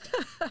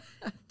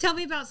 Tell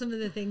me about some of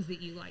the things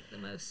that you like the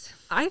most.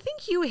 I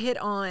think you hit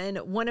on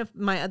one of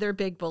my other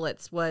big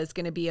bullets was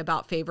going to be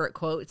about favorite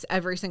quotes.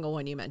 Every single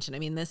one you mentioned. I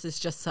mean, this is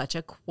just such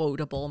a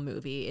quotable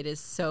movie. It is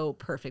so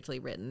perfectly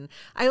written.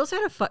 I also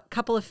had a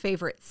couple of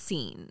favorite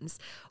scenes.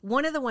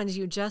 One of the ones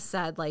you just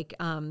said, like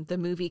the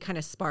movie kind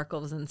of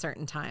sparkles in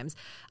certain times.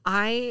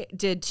 I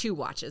did 2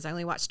 watches. I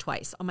only watched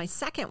twice. On my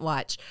second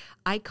watch,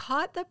 I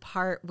caught the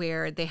part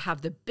where they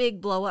have the big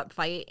blow up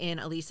fight in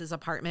Elise's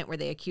apartment where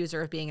they accuse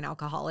her of being an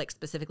alcoholic,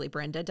 specifically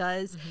Brenda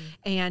does.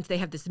 And they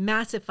have this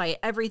massive fight.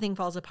 Everything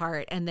falls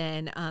apart. And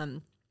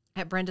then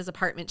at Brenda's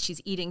apartment,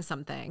 she's eating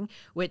something,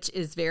 which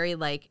is very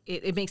like,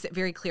 it makes it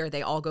very clear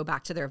they all go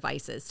back to their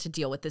vices to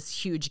deal with this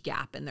huge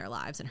gap in their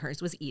lives. And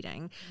hers was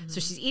eating. So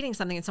she's eating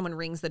something and someone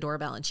rings the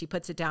doorbell and she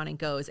puts it down and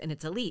goes. And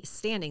it's Elise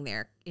standing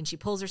there and she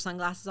pulls her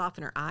sunglasses off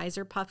and her eyes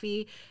are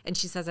puffy. And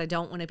she says, I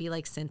don't want to be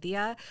like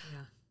Cynthia. Yeah.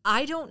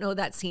 I don't know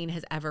that scene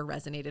has ever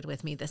resonated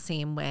with me the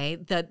same way.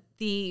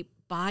 The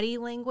body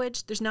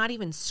language, there's not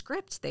even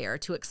script there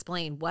to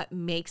explain what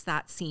makes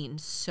that scene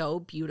so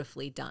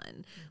beautifully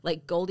done.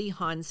 Like Goldie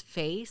Hawn's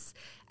face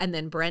and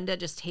then Brenda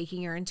just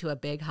taking her into a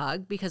big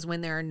hug, because when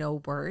there are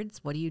no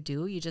words, what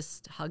do? You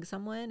just hug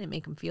someone and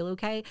make them feel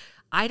okay.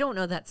 I don't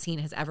know that scene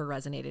has ever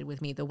resonated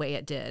with me the way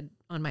it did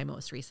on my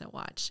most recent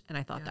watch. And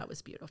I thought that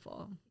was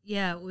beautiful.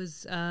 Yeah, it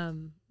was, it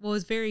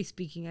was very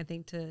speaking, I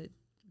think, to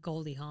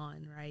Goldie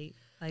Hawn, right?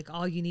 Like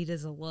all you need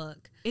is a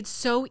look. It's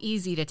so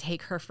easy to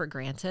take her for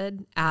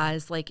granted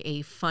as like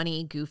a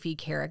funny, goofy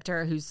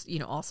character who's,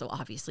 also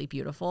obviously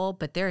beautiful,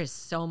 but there is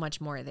so much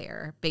more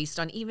there based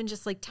on even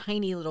just like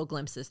tiny little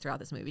glimpses throughout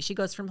this movie. She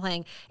goes from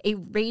playing a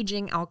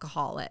raging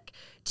alcoholic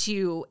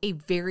to a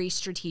very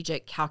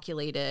strategic,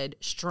 calculated,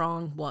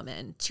 strong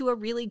woman to a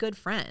really good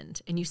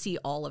friend. And you see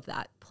all of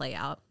that play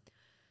out.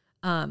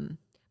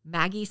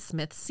 Maggie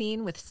Smith's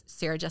scene with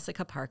Sarah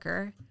Jessica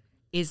Parker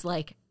is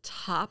like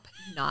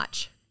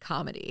top-notch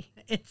comedy.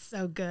 It's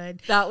so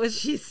good. That was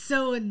she's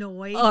so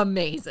annoyed.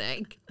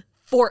 Amazing.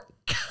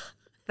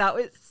 That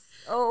was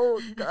so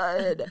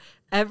good.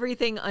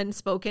 Everything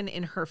unspoken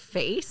in her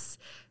face.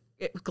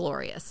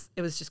 Glorious.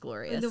 It was just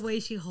glorious. And the way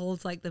she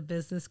holds like the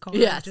business card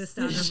just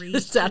out of reach.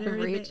 Just out of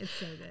reach. It's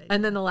so good.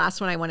 And then the last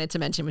one I wanted to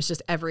mention was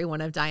just every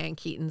one of Diane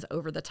Keaton's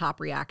over the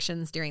top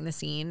reactions during the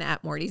scene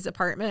at Morty's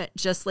apartment.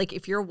 Just like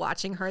if you're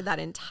watching her that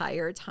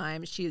entire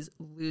time, she's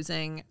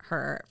losing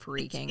her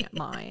freaking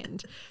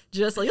mind.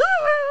 Just like,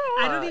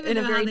 I don't even know in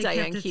a very how they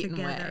Diane kept it Keaton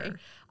together.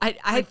 way.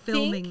 I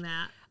filming think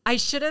that. I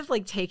should have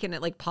like taken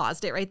it, like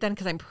paused it right then,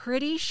 because I'm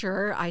pretty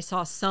sure I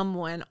saw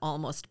someone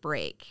almost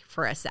break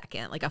for a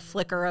second, like a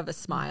flicker of a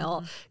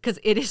smile, because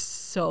it is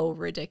so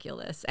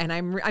ridiculous. And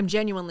I'm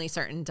genuinely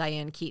certain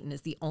Diane Keaton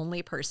is the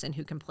only person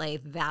who can play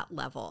that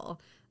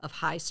level of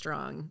high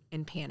strung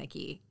and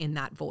panicky in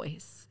that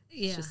voice.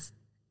 Yeah, it's just,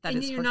 that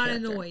and is you're her not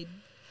character. Annoyed.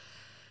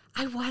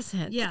 I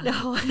wasn't. Yeah.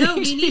 No,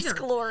 me she's neither.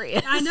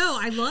 glorious. I know.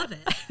 I love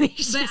it.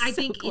 But I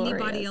think glorious.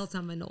 anybody else,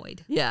 I'm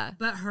annoyed. Yeah.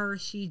 But her,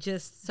 she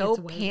just so gets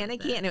away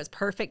panicky, with it. and it was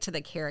perfect to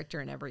the character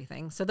and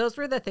everything. So those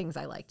were the things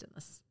I liked in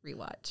this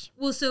rewatch.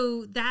 Well,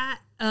 so that,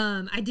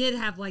 I did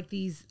have like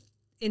these,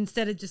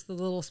 instead of just the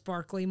little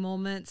sparkly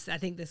moments, I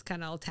think this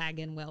kind of will tag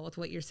in well with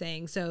what you're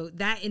saying. So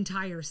that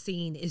entire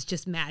scene is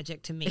just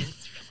magic to me.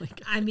 It's really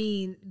good. I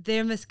mean,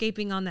 them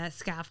escaping on that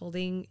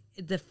scaffolding,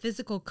 the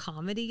physical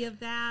comedy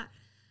of that.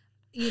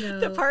 You know,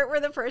 The part where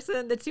the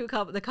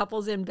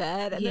couple's in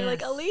bed and they're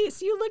like,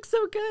 Elise, you look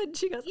so good. And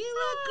she goes, you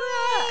look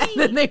great.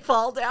 And then they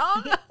fall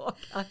down. Oh,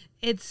 God.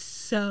 It's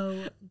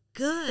so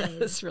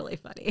good. It's really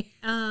funny.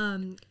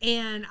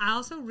 And I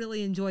also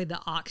really enjoyed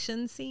the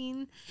auction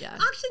scene. Yeah.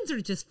 Auctions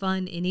are just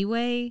fun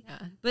anyway.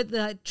 Yeah. But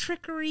the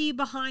trickery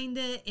behind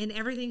it and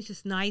everything's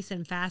just nice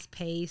and fast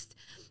paced.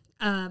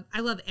 I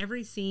love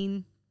every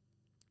scene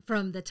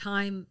from the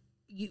time.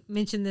 You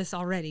mentioned this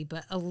already,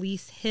 but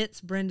Elise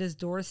hits Brenda's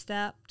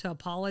doorstep to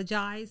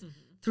apologize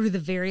through the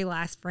very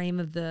last frame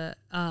of the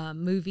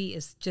movie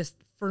is just,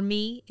 for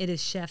me, it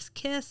is chef's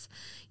kiss.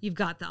 You've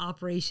got the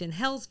Operation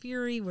Hell's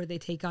Fury where they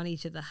take on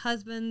each of the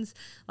husbands.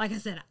 Like I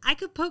said, I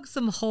could poke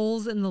some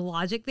holes in the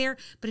logic there,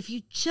 but if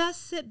you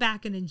just sit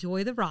back and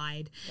enjoy the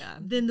ride,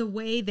 then the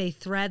way they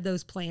thread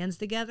those plans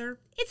together,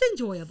 it's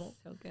enjoyable.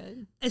 So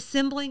good.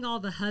 Assembling all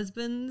the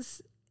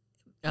husbands,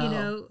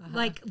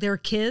 like their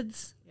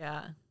kids.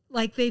 Yeah.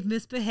 Like they've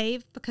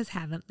misbehaved, because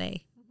haven't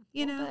they?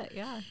 You know? Bit,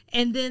 yeah.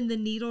 And then the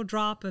needle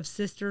drop of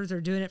sisters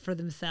are doing it for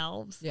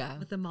themselves. Yeah.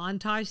 With the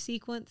montage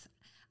sequence.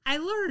 I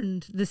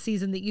learned this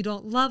season that you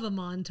don't love a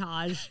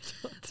montage,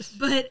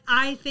 but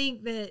I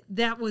think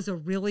that was a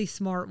really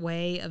smart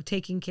way of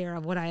taking care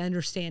of what I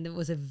understand. It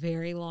was a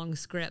very long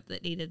script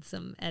that needed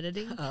some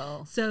editing.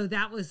 Oh. So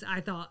that was,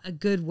 I thought, a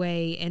good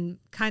way, and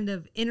kind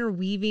of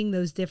interweaving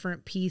those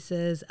different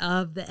pieces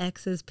of the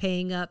exes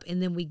paying up.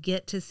 And then we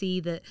get to see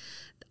that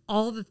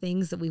all the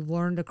things that we've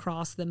learned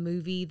across the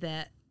movie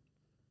that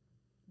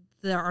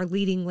our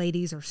leading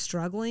ladies are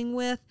struggling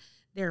with,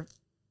 they're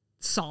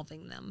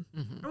solving them.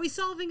 Are we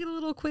solving it a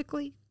little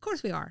quickly? Of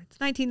course we are. It's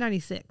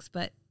 1996,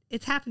 but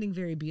it's happening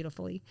very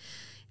beautifully.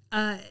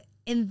 And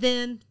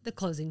then the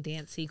closing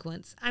dance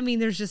sequence. I mean,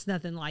 there's just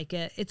nothing like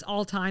it. It's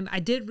all time. I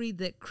did read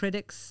that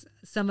critics,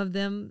 some of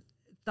them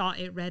thought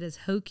it read as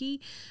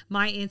hokey.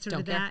 My answer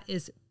to that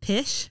is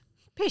pish.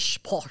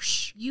 Pish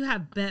posh. You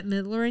have Bette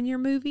Midler in your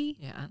movie.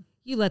 Yeah.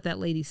 You let that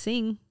lady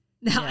sing.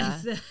 Now,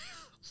 it's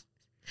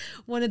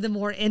one of the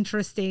more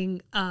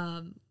interesting,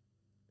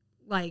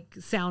 like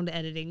sound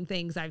editing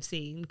things I've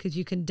seen, because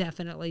you can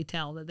definitely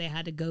tell that they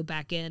had to go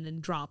back in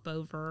and drop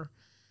over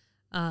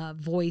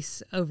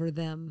voice over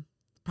them,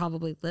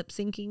 probably lip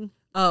syncing.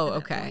 Oh,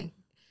 okay.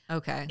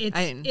 Okay.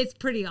 It's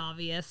pretty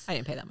obvious. I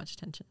didn't pay that much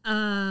attention.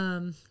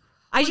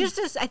 I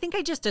think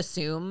I just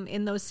assume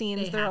in those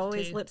scenes they're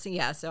always lip syncing.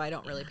 Yeah, so I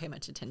don't really pay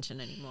much attention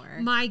anymore.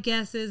 My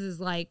guess is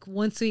like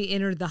once we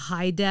entered the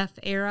high def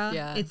era,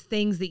 it's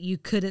things that you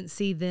couldn't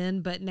see then,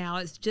 but now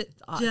it's just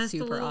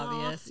super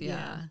obvious.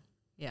 Off.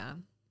 Yeah.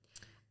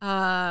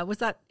 Was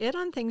that it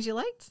on things you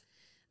liked?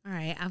 All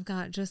right, I've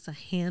got just a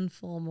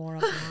handful more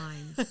of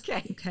lines.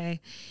 Okay.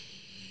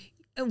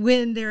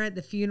 When they're at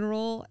the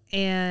funeral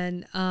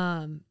and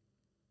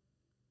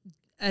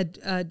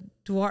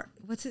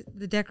what's it?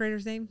 The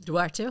decorator's name?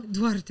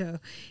 Duarto.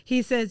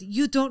 He says,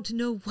 "You don't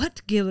know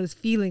what Gil is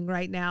feeling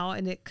right now,"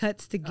 and it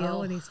cuts to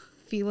Gil and he's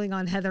feeling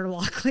on Heather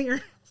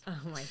Locklear. Oh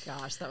my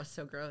gosh, that was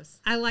so gross.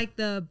 I like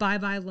the "Bye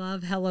Bye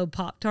Love, Hello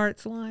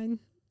Pop-Tarts" line.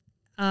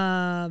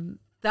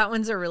 That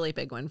one's a really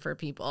big one for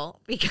people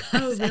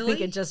because I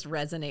think it just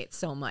resonates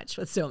so much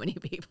with so many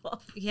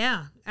people.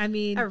 Yeah. I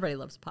mean, everybody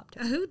loves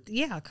Pop-Tarts.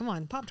 Come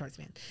on, Pop-Tarts,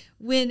 man.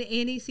 When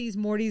Annie sees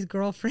Morty's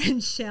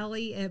girlfriend,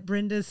 Shelly, at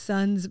Brenda's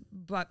son's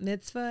bat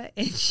mitzvah,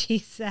 and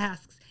she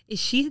asks, "Is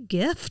she a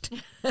gift?"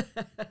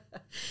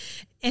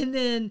 And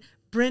then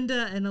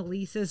Brenda and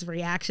Elisa's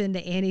reaction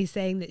to Annie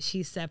saying that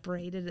she's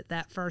separated at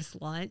that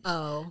first lunch.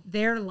 Oh.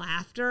 Their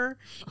laughter.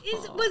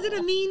 Was it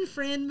a mean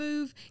friend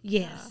move?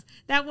 Yes.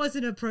 That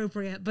wasn't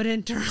appropriate. But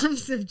in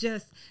terms of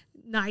just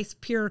nice,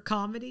 pure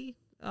comedy,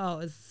 it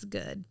was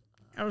good.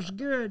 It was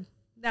good.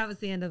 That was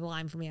the end of the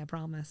line for me, I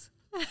promise.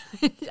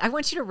 I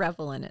want you to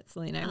revel in it,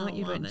 Selena. I want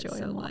you to love enjoy it so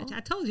them all. much. I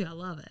told you I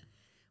love it.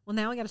 Well,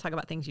 now we got to talk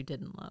about things you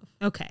didn't love.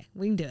 Okay,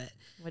 we can do it.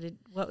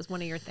 What was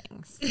one of your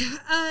things?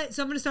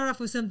 So I'm going to start off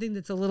with something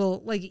that's a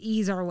little like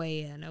ease our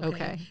way in.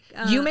 Okay.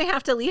 You may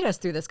have to lead us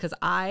through this because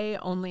I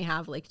only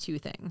have like 2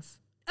 things.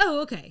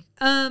 Oh, okay.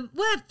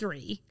 We'll have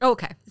 3.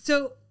 Okay.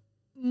 So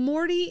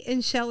Morty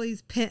and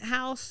Shelley's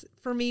penthouse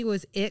for me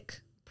was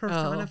ick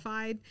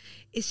personified.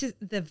 It's just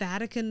the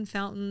Vatican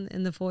fountain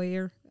in the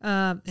foyer.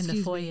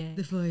 The foyer.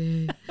 The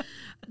foyer.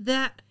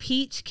 That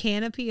peach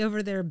canopy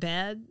over their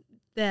bed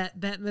that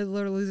Bette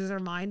Midler loses her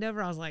mind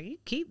over. I was like, you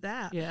keep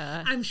that.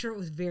 Yeah. I'm sure it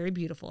was very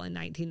beautiful in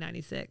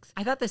 1996.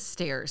 I thought the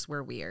stairs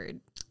were weird.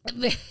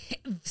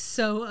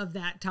 So of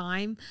that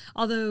time,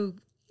 although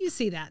you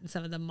see that in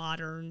some of the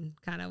modern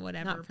kind of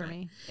whatever. Not for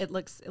me. It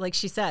looks like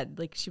she said,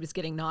 like she was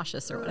getting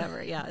nauseous or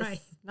whatever. Yeah. It's Right.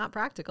 not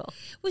practical.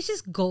 It was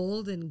just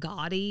gold and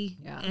gaudy,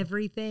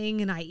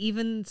 everything. And I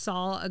even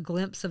saw a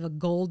glimpse of a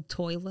gold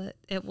toilet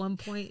at one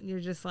point, and you're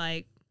just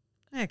like,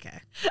 okay.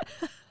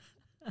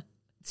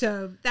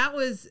 So that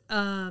was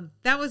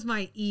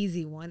my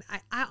easy one.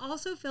 I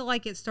also feel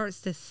like it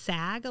starts to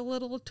sag a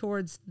little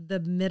towards the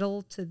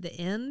middle to the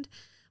end.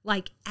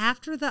 Like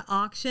after the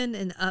auction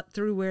and up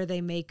through where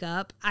they make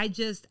up,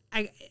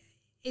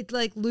 it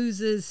like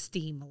loses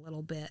steam a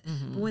little bit.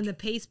 Mm-hmm. But when the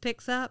pace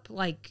picks up,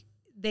 like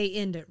they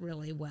end it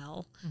really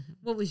well. Mm-hmm.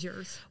 What was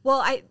yours? Well,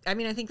 I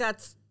mean, I think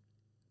that's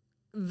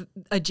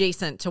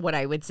adjacent to what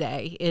I would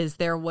say is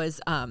there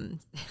was,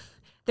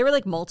 there were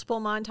like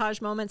multiple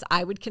montage moments.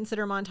 I would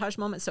consider montage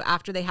moments. So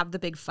after they have the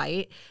big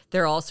fight,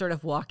 they're all sort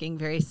of walking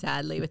very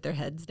sadly with their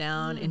heads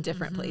down in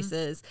different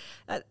places.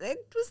 It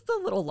was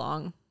a little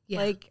long. Yeah.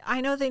 Like,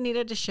 I know they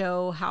needed to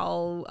show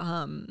how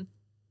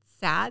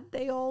sad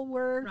they all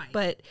were,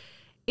 but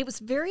it was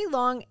very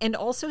long and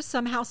also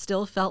somehow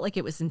still felt like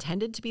it was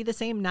intended to be the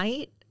same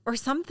night or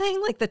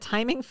something. Like the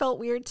timing felt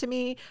weird to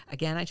me.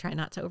 Again, I try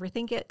not to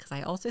overthink it because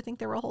I also think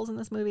there were holes in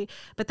this movie.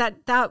 But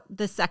that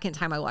the second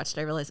time I watched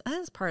it, I realized,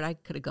 this part I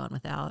could have gone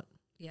without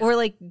or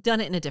like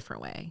done it in a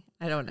different way.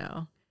 I don't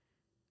know.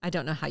 I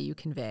don't know how you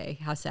convey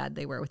how sad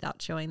they were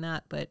without showing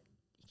that, but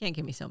you can't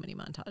give me so many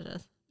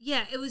montages.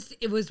 Yeah, it was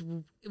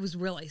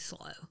really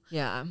slow.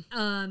 Yeah.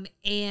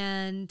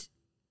 And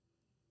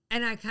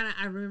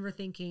I remember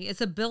thinking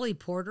it's a Billy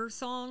Porter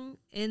song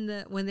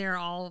when they're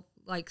all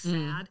like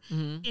sad.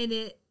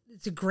 And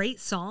it's a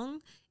great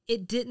song.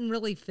 It didn't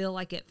really feel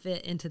like it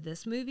fit into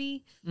this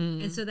movie.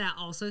 And so that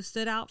also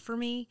stood out for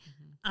me.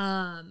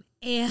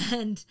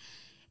 And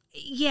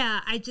yeah,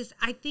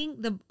 I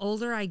think the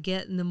older I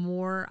get and the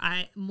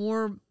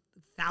more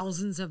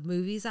thousands of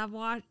movies I've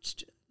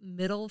watched,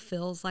 middle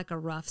feels like a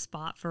rough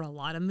spot for a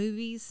lot of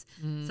movies.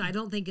 So I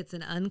don't think it's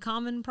an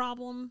uncommon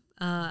problem.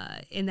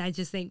 And I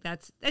just think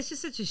that's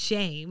just such a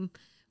shame.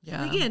 Yeah.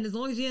 But again, as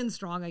long as you end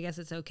strong, I guess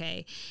it's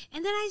okay.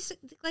 And then I just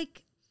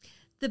like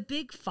the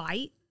big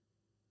fight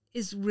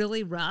is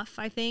really rough,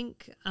 I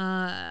think.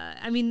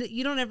 I mean,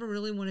 you don't ever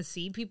really want to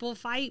see people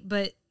fight,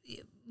 but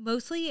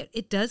mostly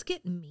it does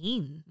get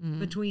mean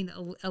between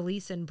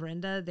Elise and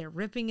Brenda. They're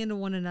ripping into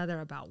one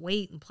another about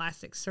weight and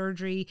plastic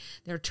surgery.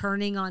 They're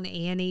turning on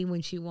Annie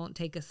when she won't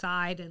take a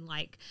side. And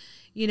like,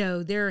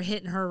 they're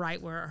hitting her right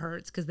where it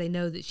hurts because they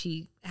know that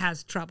she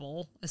has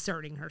trouble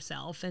asserting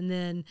herself. And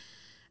then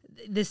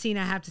the scene,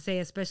 I have to say,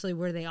 especially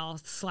where they all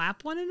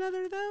slap one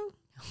another, though.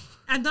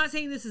 I'm not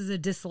saying this is a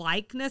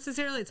dislike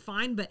necessarily. It's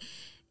fine. But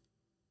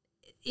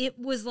it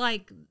was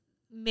like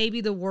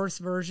maybe the worst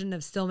version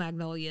of Still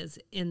Magnolias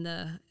in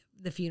the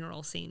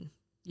funeral scene.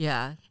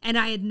 Yeah. And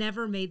I had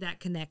never made that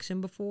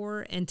connection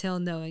before until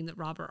knowing that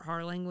Robert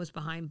Harling was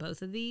behind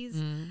both of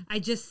these.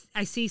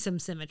 I see some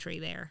symmetry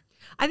there.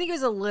 I think it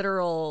was a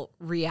literal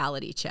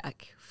reality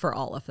check for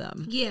all of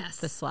them. Yes.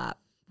 The slap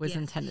was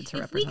intended to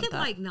represent that. If we could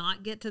like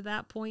not get to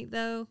that point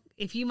though,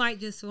 if you might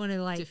just want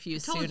to like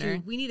diffuse I told sooner.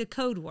 You, we need a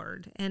code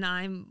word and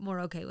I'm more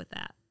okay with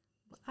that.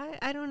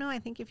 I don't know. I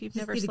think if you've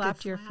never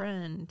slapped your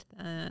friend,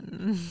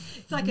 then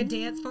it's like a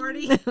dance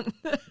party.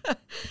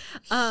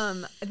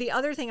 The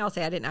other thing I'll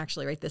say, I didn't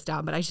actually write this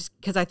down, but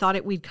because I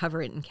thought we'd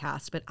cover it in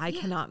cast, but I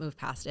cannot move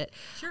past it.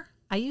 Sure.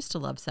 I used to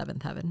love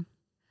Seventh Heaven.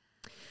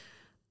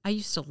 I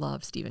used to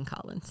love Stephen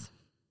Collins.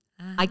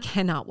 I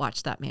cannot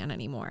watch that man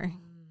anymore.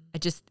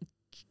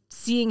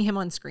 Seeing him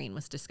on screen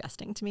was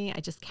disgusting to me. I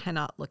just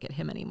cannot look at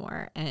him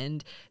anymore.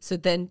 And so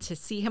then to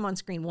see him on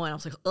screen, I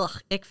was like, ugh,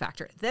 ick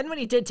factor. Then when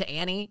he did to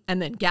Annie and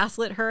then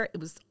gaslit her, it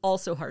was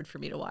also hard for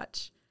me to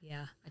watch.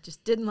 Yeah. I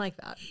just didn't like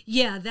that.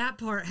 Yeah, that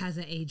part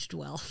hasn't aged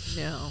well.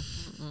 No.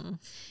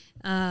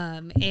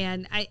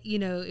 And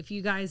if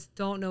you guys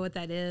don't know what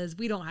that is,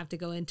 we don't have to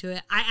go into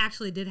it. I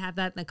actually did have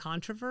that in the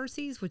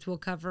controversies, which we'll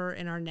cover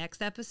in our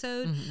next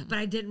episode, but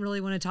I didn't really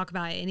want to talk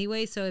about it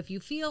anyway. So if you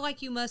feel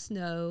like you must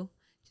know,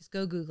 just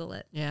go Google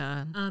it.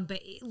 Yeah. But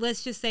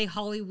let's just say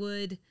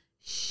Hollywood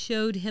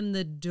showed him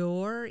the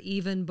door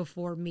even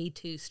before Me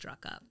Too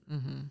struck up.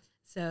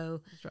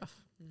 So it's rough.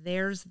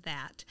 There's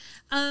that.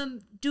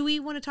 Do we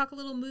want to talk a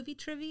little movie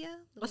trivia?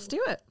 Let's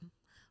do it.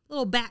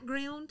 little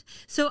background.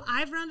 So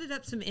I've rounded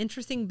up some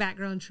interesting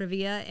background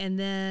trivia, and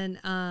then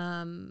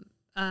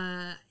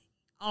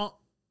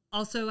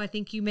also I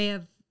think you may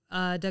have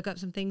dug up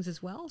some things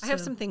as well. I have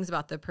some things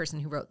about the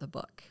person who wrote the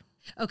book.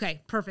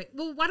 Okay, perfect.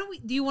 Well,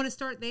 do you want to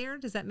start there?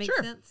 Does that make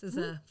sense as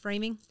a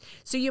framing?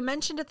 So you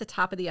mentioned at the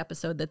top of the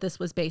episode that this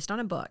was based on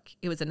a book.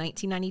 It was a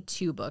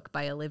 1992 book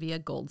by Olivia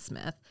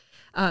Goldsmith.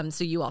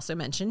 So you also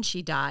mentioned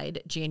she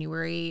died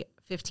January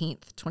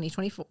 15th,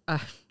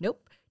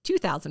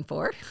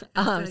 2004.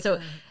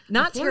 So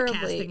not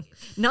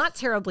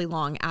terribly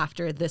long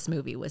after this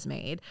movie was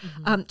made.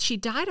 She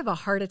died of a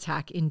heart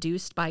attack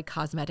induced by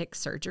cosmetic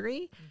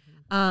surgery.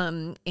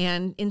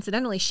 And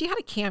incidentally, she had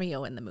a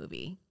cameo in the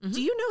movie. Do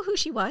you know who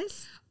she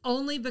was?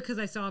 Only because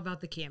I saw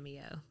about the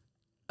cameo.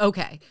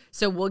 Okay.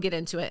 So we'll get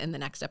into it in the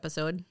next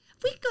episode.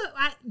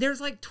 There's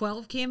like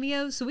 12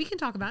 cameos, so we can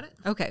talk about it.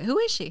 Okay. Who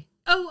is she?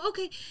 Oh,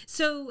 okay.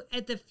 So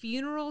at the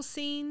funeral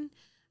scene,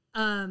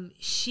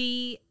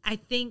 she, I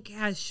think,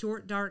 has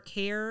short, dark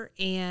hair,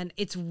 and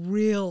it's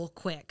real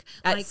quick.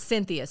 At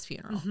Cynthia's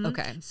funeral.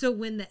 Okay. So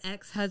when the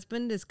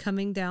ex-husband is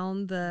coming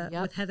down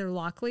with Heather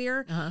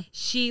Locklear,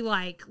 she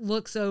like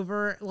looks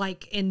over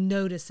and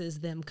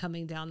notices them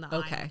coming down the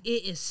aisle.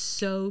 It is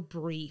so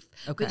brief.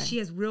 Okay. But she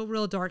has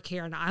real dark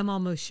hair, and I'm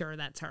almost sure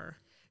that's her.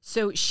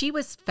 So she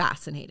was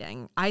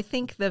fascinating. I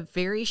think the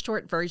very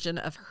short version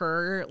of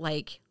her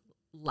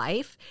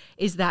life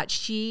is that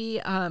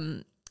she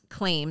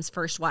claims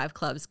First Wives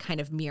Clubs kind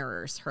of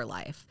mirrors her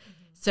life.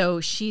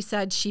 So she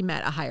said she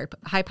met a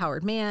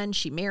high-powered man,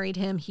 she married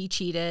him, he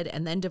cheated,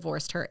 and then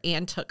divorced her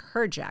and took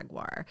her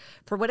Jaguar.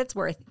 For what it's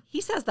worth,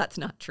 he says that's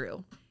not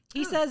true.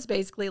 He says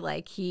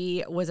basically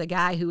he was a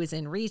guy who was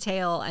in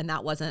retail and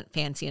that wasn't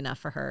fancy enough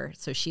for her,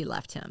 so she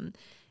left him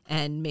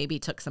and maybe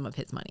took some of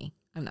his money.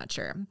 I'm not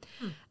sure.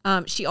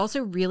 She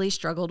also really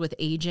struggled with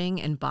aging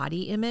and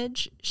body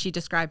image. She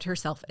described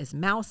herself as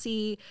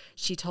mousy.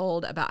 She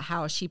told about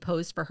how she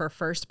posed for her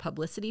first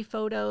publicity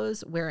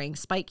photos wearing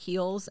spike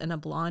heels and a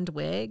blonde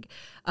wig,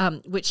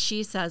 which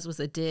she says was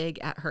a dig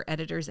at her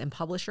editors and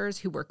publishers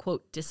who were,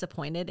 quote,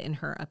 disappointed in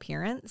her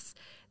appearance.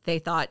 They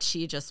thought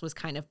she just was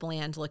kind of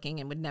bland looking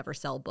and would never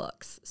sell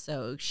books.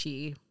 So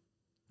she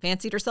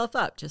fancied herself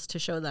up just to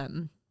show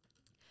them.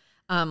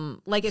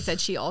 Like I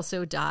said, she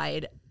also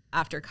died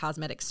after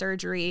cosmetic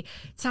surgery.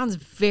 It sounds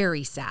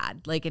very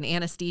sad, like an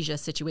anesthesia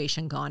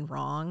situation gone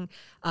wrong.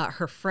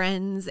 Her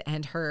friends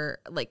and her,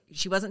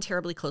 she wasn't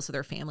terribly close with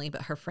her family,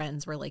 but her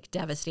friends were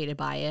devastated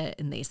by it.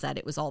 And they said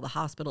it was all the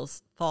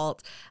hospital's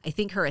fault. I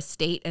think her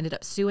estate ended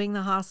up suing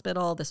the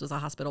hospital. This was a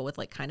hospital with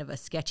kind of a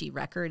sketchy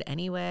record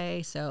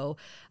anyway. So,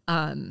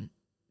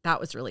 that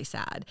was really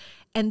sad.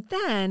 And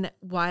then,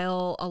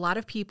 while a lot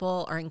of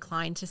people are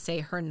inclined to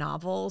say her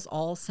novels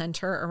all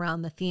center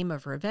around the theme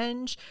of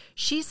revenge,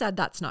 she said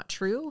that's not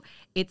true.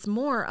 It's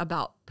more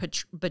about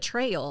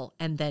betrayal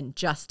and then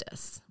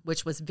justice,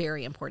 which was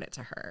very important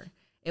to her.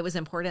 It was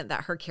important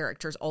that her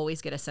characters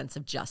always get a sense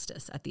of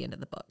justice at the end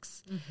of the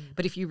books.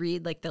 But if you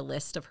read the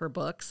list of her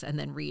books and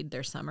then read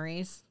their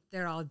summaries,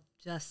 they're all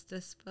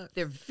justice books.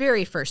 They're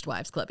very First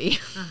Wives Clubby.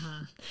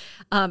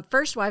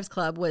 First Wives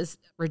Club was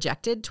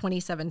rejected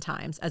 27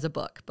 times as a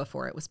book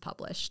before it was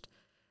published.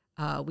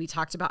 We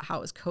talked about how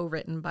it was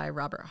co-written by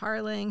Robert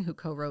Harling, who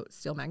co-wrote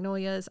Steel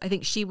Magnolias. I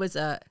think she was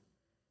a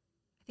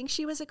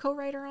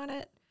co-writer on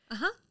it.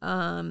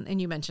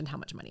 And you mentioned how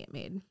much money it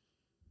made.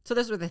 So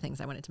those were the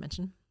things I wanted to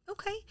mention.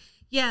 Okay.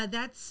 Yeah,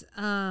 that's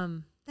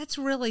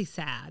really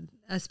sad,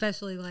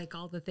 especially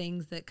all the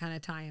things that kind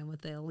of tie in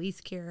with the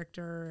Elise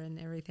character and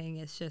everything.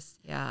 It's just,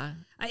 I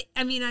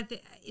mean,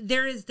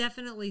 there is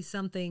definitely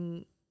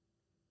something.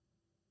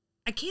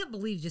 I can't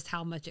believe just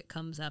how much it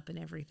comes up in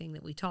everything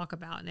that we talk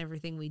about and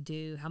everything we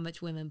do, how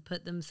much women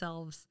put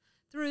themselves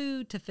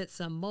through to fit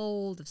some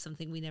mold of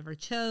something we never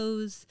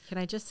chose. Can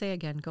I just say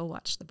again, go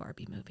watch the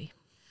Barbie movie.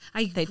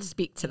 They'd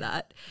speak to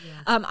that.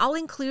 Yeah. I'll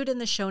include in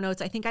the show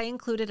notes, I think I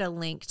included a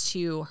link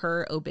to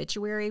her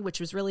obituary, which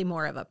was really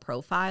more of a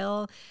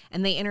profile.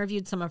 And they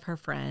interviewed some of her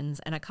friends.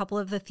 And a couple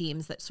of the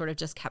themes that sort of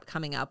just kept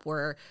coming up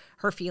were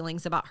her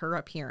feelings about her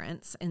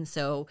appearance. And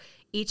so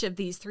each of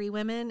these three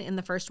women in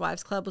the First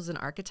Wives Club was an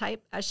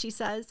archetype, as she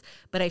says.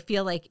 But I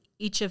feel like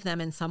each of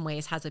them in some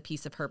ways has a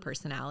piece of her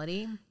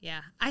personality.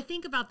 Yeah, I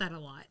think about that a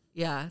lot.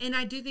 Yeah. And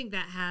I do think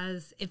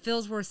it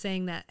feels worth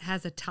saying that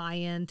has a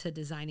tie-in to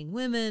Designing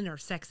Women or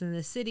Sex and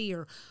the City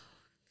or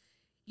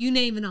you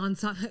name an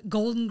ensemble,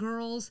 Golden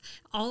Girls.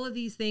 All of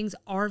these things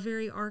are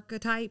very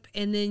archetype.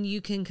 And then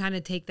you can kind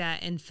of take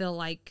that and feel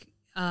like,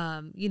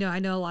 I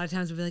know a lot of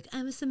times we'll be like,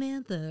 I'm a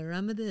Samantha or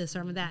I'm a this or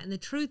I'm a that. And the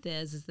truth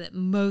is that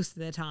most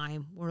of the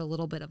time we're a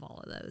little bit of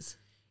all of those.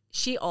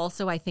 She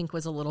also, I think,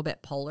 was a little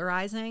bit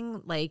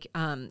polarizing.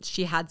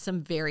 She had some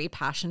very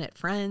passionate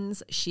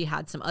friends. She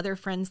had some other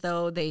friends,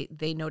 though.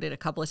 They noted a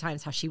couple of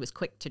times how she was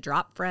quick to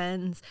drop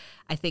friends.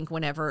 I think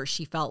whenever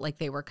she felt like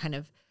they were kind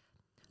of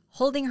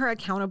holding her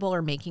accountable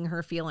or making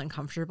her feel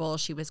uncomfortable.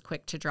 She was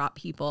quick to drop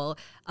people.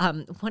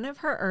 One of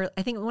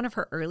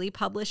her early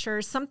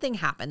publishers, something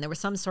happened. There was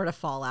some sort of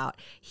fallout.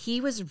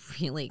 He was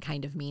really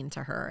kind of mean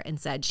to her and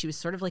said she was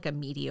sort of like a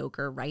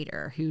mediocre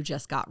writer who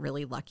just got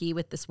really lucky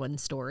with this one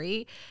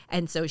story.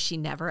 And so she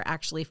never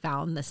actually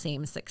found the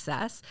same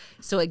success.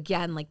 So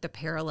again, like the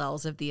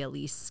parallels of the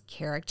Elise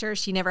character,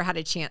 she never had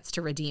a chance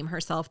to redeem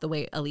herself the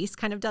way Elise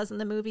kind of does in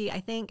the movie. I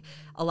think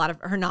a lot of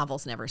her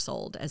novels never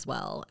sold as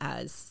well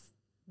as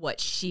what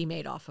she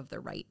made off of the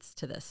rights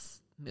to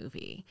this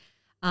movie.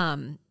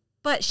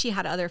 But she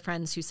had other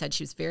friends who said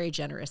she was very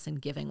generous in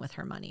giving with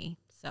her money.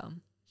 So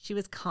she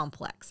was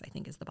complex, I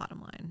think, is the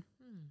bottom line.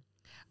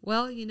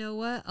 Well, you know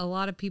what? A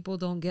lot of people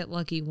don't get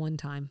lucky one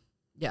time.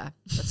 Yeah,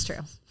 that's true.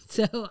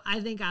 So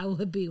I think I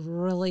would be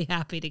really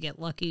happy to get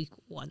lucky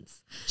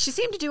once. She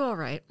seemed to do all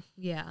right.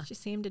 Yeah. She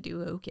seemed to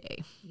do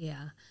okay.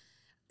 Yeah.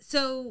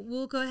 So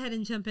we'll go ahead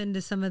and jump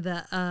into some of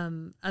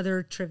the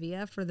other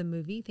trivia for the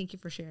movie. Thank you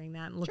for sharing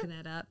that and looking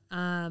that up.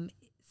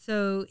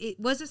 So it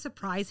was a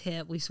surprise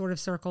hit. We sort of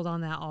circled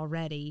on that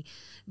already,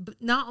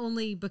 but not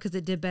only because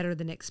it did better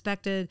than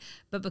expected,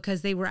 but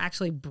because they were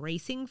actually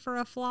bracing for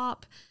a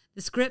flop.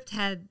 The script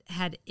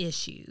had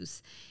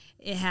issues.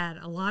 It had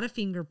a lot of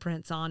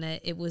fingerprints on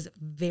it. It was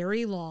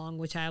very long,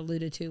 which I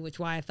alluded to, which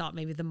why I thought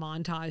maybe the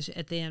montage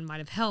at the end might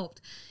have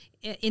helped.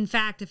 In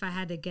fact, if I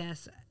had to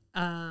guess,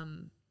 oh,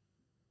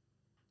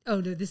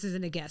 no, this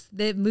isn't a guess.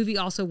 The movie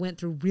also went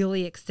through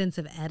really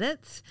extensive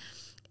edits.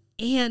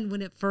 And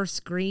when it first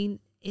screened,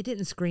 it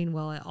didn't screen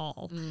well at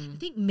all. I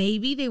think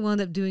maybe they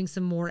wound up doing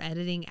some more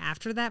editing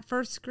after that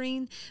first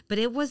screen, but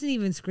it wasn't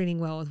even screening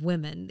well with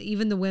women.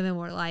 Even the women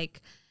were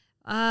like,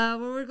 well,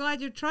 we're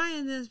glad you're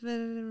trying this, but I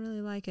didn't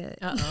really like it.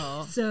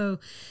 Uh-oh. So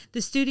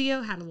the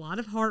studio had a lot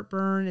of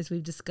heartburn, as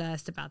we've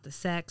discussed, about the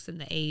sex and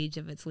the age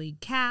of its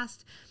lead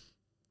cast.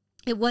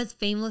 It was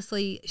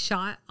famously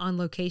shot on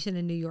location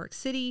in New York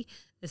City.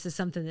 This is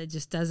something that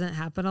just doesn't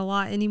happen a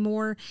lot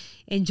anymore.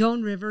 And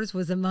Joan Rivers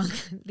was among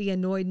the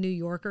annoyed New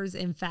Yorkers.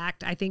 In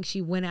fact, I think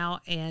she went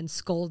out and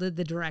scolded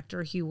the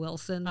director, Hugh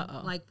Wilson.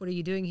 Like, what are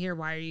you doing here?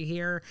 Why are you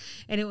here?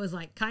 And it was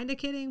like kind of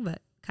kidding,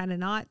 but kind of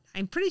not.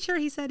 I'm pretty sure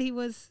he said he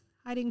was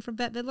hiding from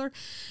Bette Midler.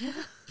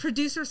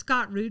 Producer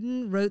Scott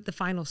Rudin wrote the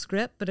final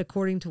script, but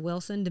according to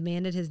Wilson,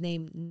 demanded his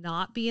name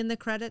not be in the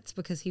credits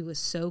because he was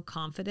so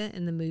confident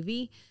in the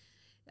movie.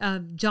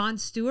 Jon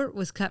Stewart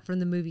was cut from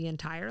the movie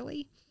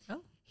entirely.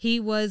 He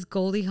was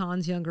Goldie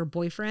Hawn's younger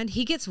boyfriend.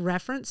 He gets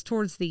referenced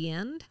towards the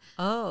end.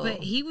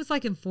 But he was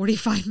like in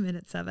 45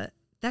 minutes of it.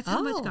 That's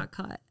how much got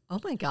cut. Oh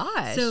my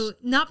gosh. So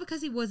not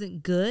because he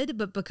wasn't good,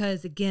 but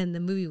because, again, the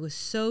movie was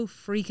so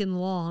freaking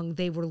long,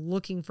 they were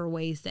looking for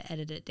ways to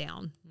edit it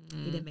down.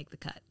 He didn't make the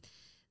cut.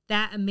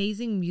 That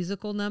amazing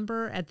musical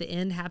number at the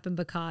end happened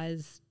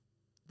because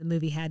the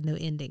movie had no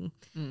ending.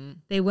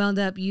 They wound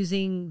up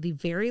using the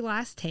very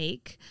last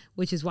take,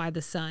 which is why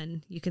the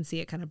sun, you can see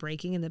it kind of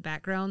breaking in the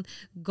background.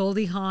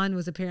 Goldie Hawn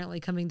was apparently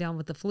coming down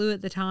with the flu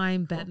at the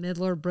time. Bette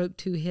Midler broke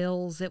 2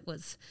 hills. It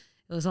was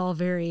all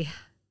very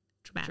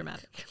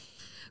dramatic.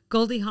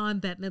 Goldie Hawn,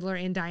 Bette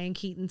Midler, and Diane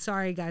Keaton.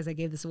 Sorry, guys, I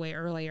gave this away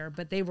earlier,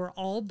 but they were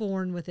all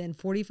born within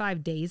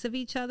 45 days of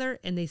each other,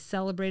 and they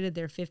celebrated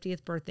their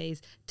 50th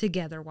birthdays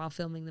together while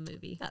filming the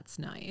movie. That's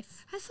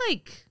nice. That's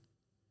like...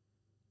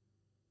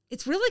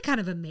 It's really kind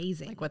of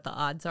amazing. Like what the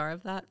odds are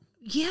of that?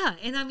 Yeah.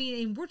 And I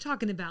mean, and we're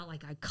talking about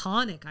like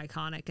iconic.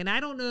 And I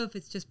don't know if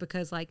it's just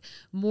because like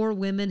more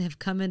women have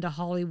come into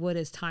Hollywood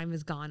as time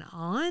has gone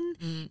on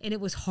and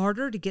it was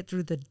harder to get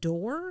through the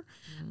door.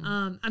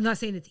 I'm not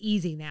saying it's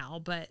easy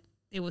now, but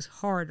it was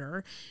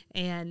harder.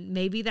 And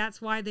maybe that's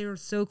why they were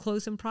so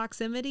close in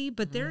proximity.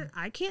 But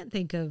I can't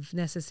think of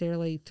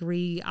necessarily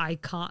 3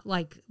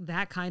 like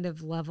that kind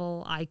of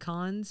level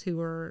icons who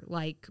were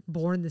like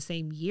born the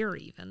same year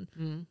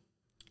even.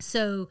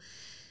 So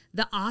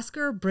the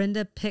Oscar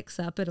Brenda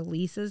picks up at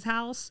Elise's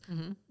house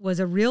was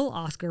a real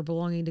Oscar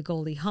belonging to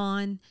Goldie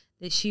Hawn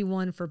that she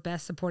won for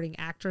Best Supporting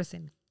Actress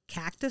in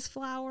Cactus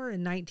Flower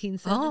in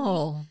 1970.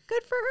 Oh,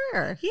 good for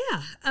her.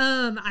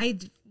 Yeah.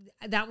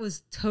 That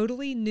was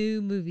totally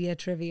new movie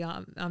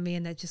trivia on me,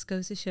 and that just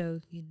goes to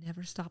show you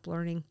never stop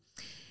learning.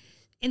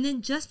 And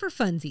then just for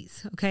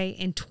funsies, okay,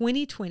 in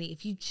 2020,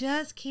 if you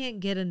just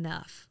can't get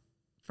enough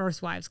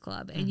First Wives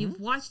Club, and you've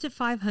watched it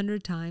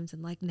 500 times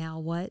and like, now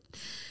what?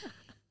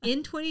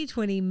 In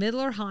 2020,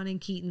 Midler, Hawn, and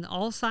Keaton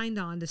all signed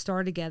on to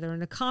star together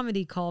in a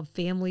comedy called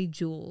Family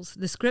Jewels.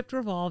 The script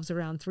revolves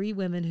around 3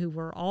 women who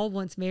were all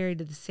once married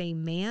to the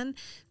same man.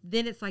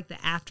 Then it's like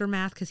the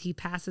aftermath because he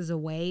passes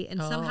away,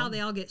 and somehow they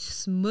all get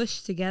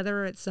smushed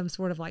together at some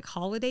sort of like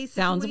holiday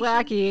situation. Sounds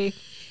wacky.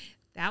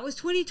 That was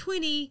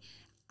 2020.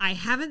 I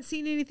haven't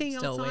seen anything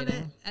else on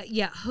it.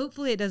 Yeah,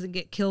 hopefully it doesn't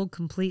get killed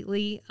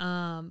completely.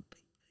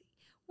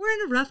 we're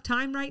in a rough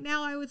time right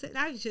now.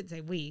 I shouldn't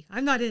say we.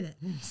 I'm not in it,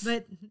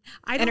 but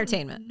I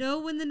don't know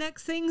when the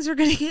next things are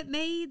going to get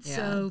made. Yeah.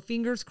 So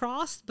fingers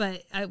crossed.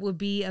 But it would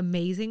be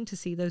amazing to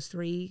see those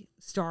three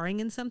starring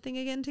in something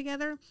again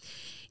together.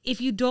 If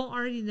you don't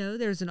already know,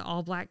 there's an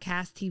all-black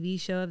cast TV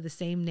show of the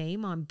same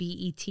name on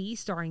BET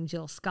starring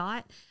Jill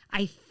Scott.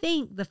 I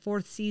think the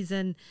 4th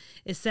season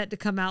is set to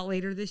come out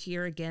later this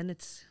year. Again,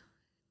 it's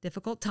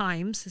difficult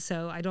times,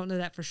 so I don't know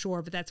that for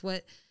sure, but that's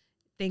what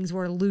things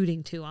we're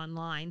alluding to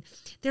online.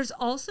 There's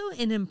also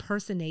an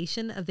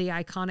impersonation of the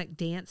iconic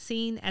dance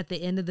scene at the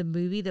end of the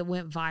movie that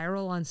went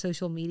viral on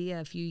social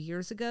media a few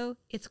years ago.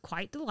 It's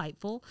quite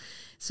delightful.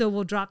 So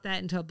we'll drop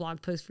that into a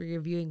blog post for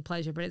your viewing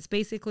pleasure. But it's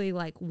basically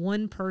like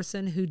one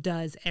person who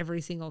does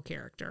every single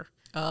character.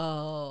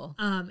 Oh.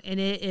 And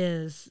it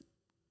is,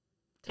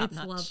 Top it's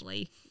notch.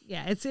 Lovely.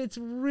 Yeah, it's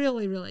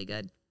really, really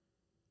good.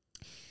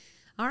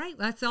 All right,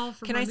 that's all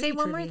for Can my I say movie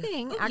one trivia. more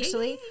thing? Oh,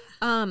 Actually,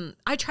 yeah.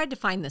 I tried to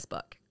find this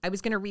book. I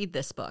was going to read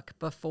this book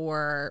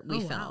before we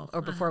filmed wow.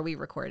 or before we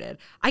recorded.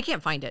 I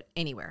can't find it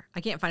anywhere.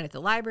 I can't find it at the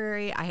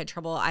library. I had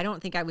trouble. I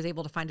don't think I was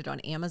able to find it on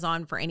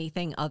Amazon for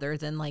anything other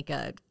than like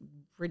a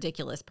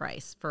ridiculous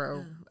price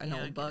for an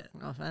old book.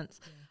 No offense.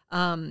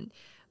 Yeah.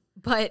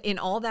 But in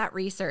all that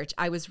research,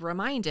 I was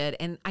reminded,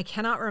 and I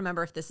cannot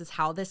remember if this is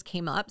how this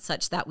came up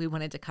such that we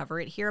wanted to cover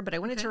it here, but I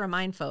wanted to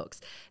remind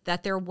folks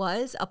that there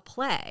was a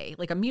play,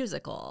 like a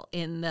musical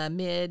in the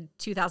mid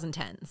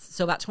 2010s.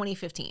 So about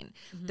 2015,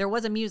 there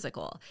was a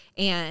musical.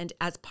 And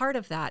as part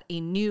of that, a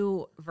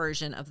new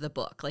version of the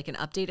book, like an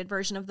updated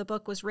version of the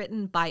book was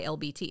written by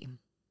LBT.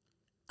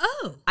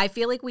 Oh. I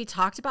feel like we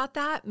talked about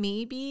that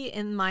maybe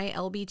in my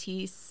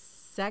LBT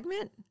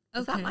segment.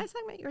 Is that my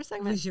segment? Your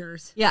segment? It was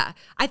yours. Yeah.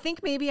 I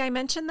think maybe I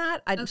mentioned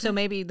that. So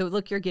maybe the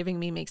look you're giving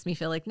me makes me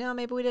feel like, no,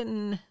 maybe we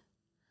didn't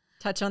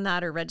touch on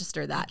that or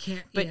register that.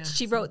 But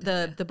she wrote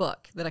the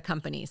book that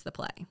accompanies the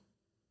play.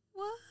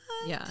 What?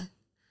 Yeah.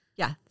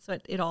 Yeah. So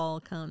it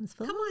all comes.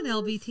 Come on,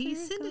 LBT.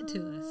 Send it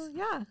to us.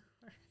 Yeah.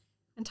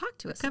 And talk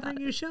to us covering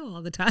about your show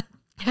all the time.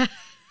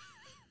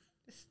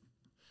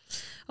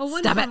 a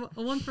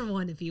one for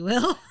one, if you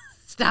will.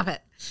 Stop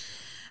it.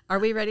 Are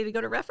we ready to go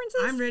to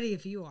references? I'm ready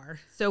if you are.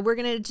 So we're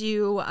going to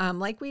do,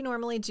 like we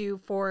normally do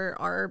for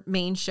our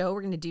main show, we're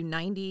going to do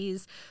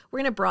 90s. We're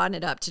going to broaden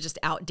it up to just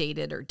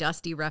outdated or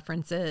dusty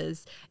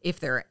references.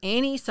 If there are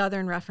any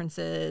Southern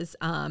references,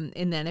 and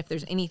then if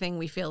there's anything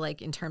we feel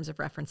like in terms of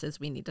references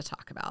we need to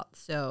talk about.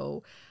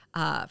 So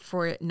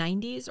for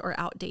 90s or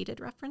outdated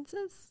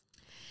references?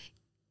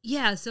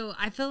 Yeah, so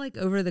I feel like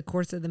over the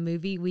course of the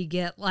movie, we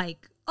get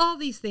like all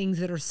these things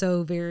that are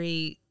so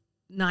very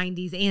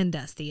 90s and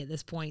dusty at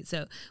this point.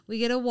 So we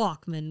get a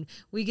Walkman,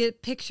 we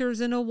get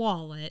pictures in a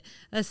wallet,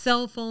 a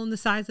cell phone the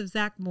size of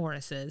Zach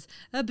Morris's,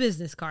 a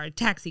business card,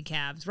 taxi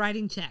cabs,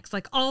 writing checks,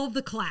 like all of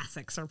the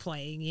classics are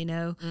playing, you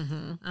know?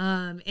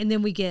 Mm-hmm. And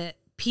then we get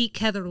peak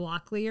Heather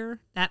Locklear.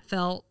 That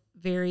felt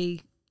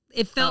like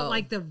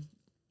the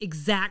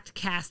exact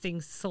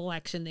casting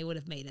selection they would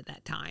have made at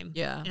that time.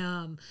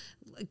 Yeah.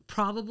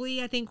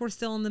 Probably, I think we're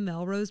still in the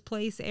Melrose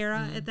Place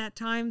era at that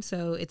time.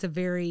 So it's a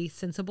very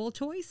sensible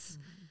choice.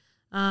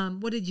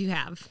 What did you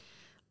have?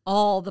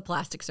 All the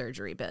plastic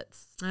surgery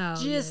bits. Oh,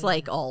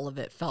 all of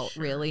it felt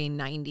really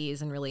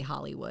 90s and really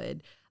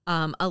Hollywood.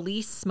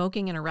 Elise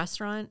smoking in a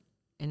restaurant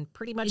and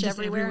pretty much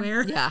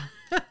everywhere. Yeah,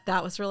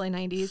 that was really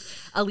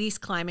 90s. Elise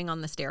climbing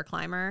on the stair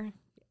climber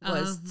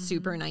was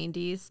super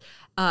 90s.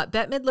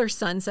 Bette Midler's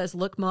son says,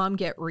 "Look, Mom,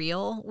 get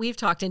real." We've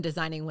talked in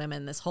Designing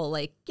Women, this whole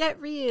like,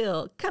 get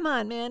real. Come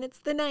on, man. It's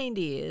the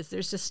 90s.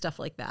 There's just stuff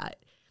like that.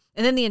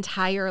 And then the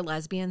entire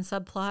lesbian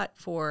subplot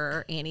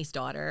for Annie's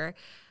daughter,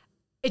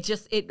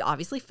 it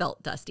obviously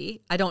felt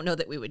dusty. I don't know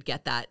that we would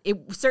get that.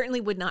 It certainly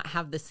would not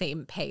have the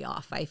same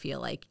payoff, I feel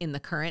like, in the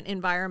current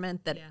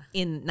environment that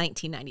in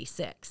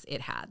 1996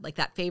 it had. Like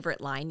that favorite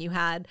line you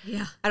had,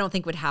 I don't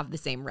think would have the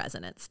same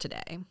resonance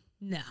today.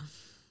 No,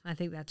 I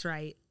think that's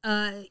right.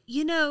 I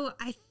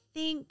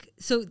think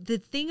so. The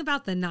thing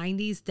about the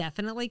 90s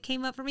definitely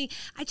came up for me.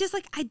 I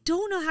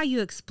don't know how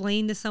you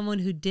explain to someone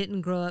who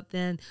didn't grow up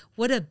then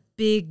what a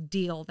big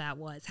deal that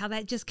was. How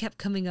that just kept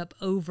coming up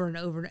over and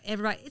over. And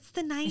everybody, it's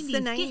the 90s. It's the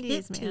 90s, get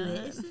hip to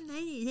it. It's the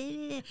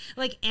 90s.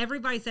 Like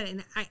everybody said it.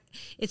 And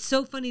it's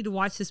so funny to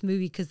watch this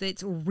movie because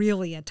it's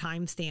really a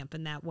timestamp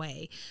in that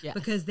way. Yes.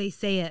 Because they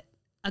say it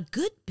a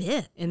good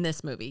bit in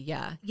this movie.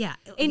 Yeah.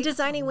 In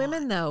Designing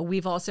Women, though,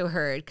 we've also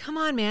heard, come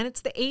on, man, it's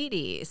the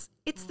 80s.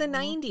 It's the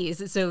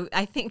 90s. So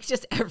I think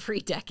just every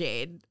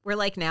decade, we're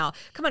like now,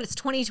 come on, it's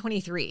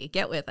 2023.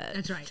 Get with it.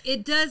 That's right.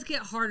 It does get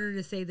harder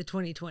to say the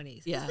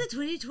 2020s. Yeah. It's the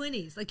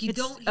 2020s. Like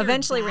don't hear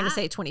eventually that. We're going to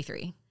say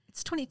 23.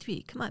 It's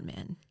 23. Come on,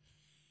 man.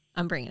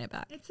 I'm bringing it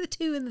back. It's the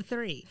 2 and the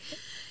 3.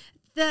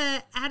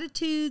 The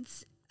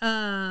attitudes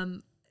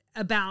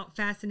about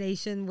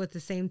fascination with the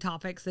same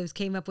topics, those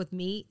came up with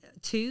me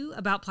too,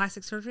 about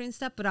plastic surgery and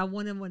stuff. But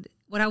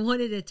what I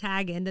wanted to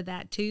tag into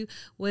that too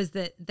was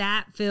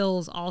that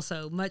feels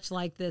also much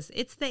like this.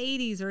 It's the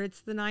 80s or it's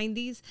the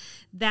 90s.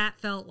 That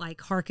felt like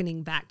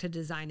hearkening back to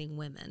Designing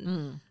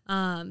Women.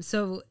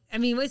 So, I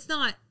mean, it's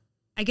not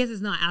I guess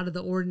it's not out of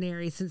the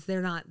ordinary since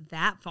they're not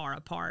that far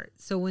apart.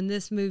 So when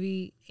this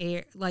movie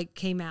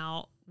came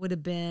out, would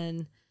have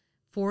been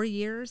 4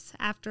 years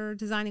after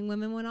Designing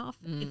Women went off.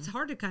 It's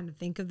hard to kind of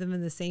think of them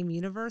in the same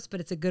universe, but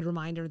it's a good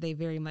reminder they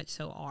very much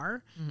so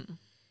are.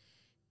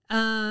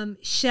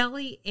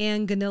 Shelley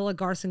and Gunilla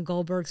Garson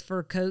Goldberg's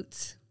fur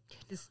coats.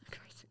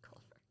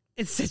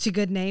 It's such a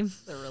good name.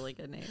 It's a really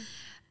good name.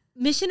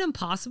 Mission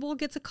Impossible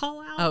gets a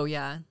call out. Oh,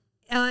 yeah.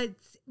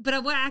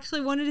 But what I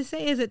actually wanted to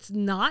say is it's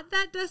not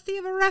that dusty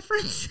of a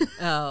reference.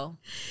 Oh.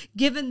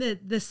 Given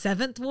that the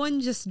 7th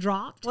one just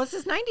dropped. Well, it's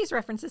his 90s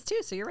references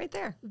too, so you're right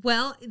there.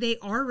 Well, they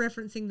are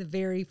referencing the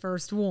very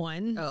first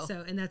one. Oh.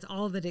 And that's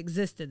all that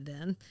existed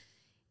then.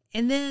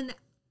 And then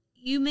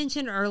you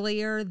mentioned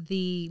earlier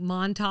the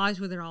montage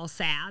where they're all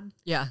sad.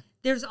 Yeah.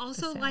 There's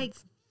also like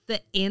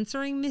the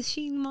answering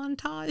machine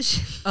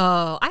montage.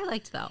 Oh, I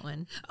liked that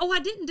one. Oh, I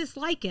didn't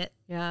dislike it.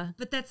 Yeah.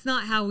 But that's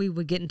not how we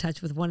would get in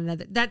touch with one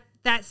another.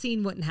 That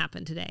scene wouldn't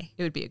happen today.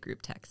 It would be a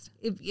group text.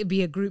 It'd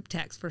be a group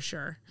text for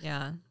sure.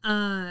 Yeah.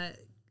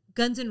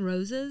 Guns N'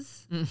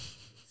 Roses.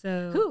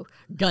 So who?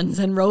 Guns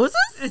N' Roses?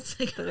 It's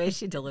like, the way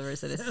she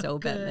delivers it is so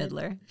Bette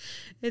Midler.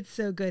 It's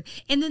so good.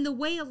 And then the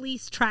way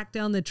Elise tracked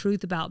down the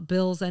truth about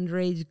Bill's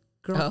underage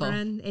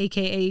girlfriend,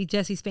 aka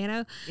Jessie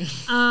Spano,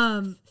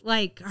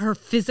 like her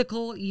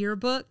physical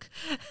yearbook,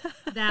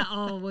 that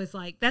all was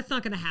like, that's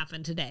not going to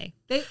happen today.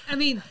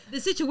 The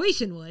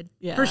situation would,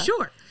 for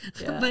sure,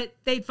 but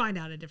they'd find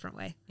out a different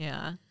way.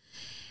 Yeah.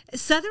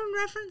 Southern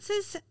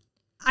references,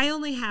 I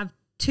only have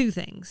 2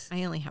 things.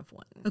 I only have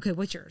one. Okay,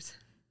 what's yours?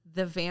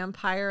 The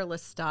vampire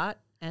Lestat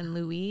and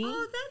Louis.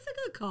 Oh, that's a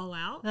good call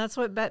out. That's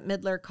what Bette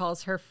Midler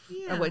calls her,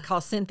 or what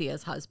calls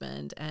Cynthia's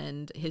husband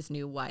and his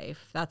new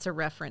wife. That's a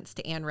reference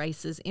to Anne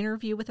Rice's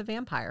Interview with a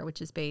Vampire,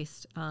 which is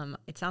based,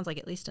 it sounds like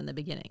at least in the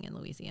beginning, in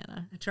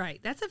Louisiana. That's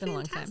right. That's a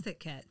fantastic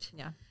catch.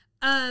 Yeah.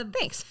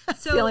 Thanks.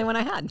 That's the only one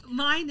I had.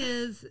 Mine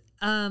is,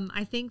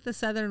 I think the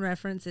Southern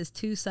reference is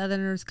 2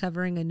 Southerners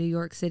covering a New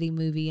York City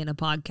movie in a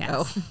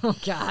podcast. Oh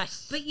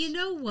gosh. But you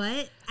know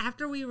what?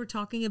 After we were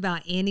talking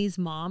about Annie's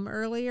mom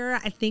earlier,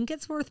 I think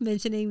it's worth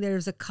mentioning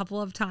there's a couple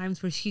of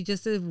times where she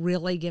just is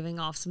really giving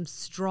off some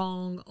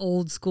strong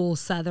old school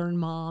Southern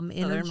mom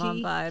energy. Southern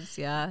mom vibes,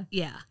 yeah.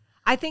 Yeah.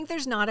 I think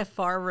there's not a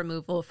far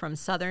removal from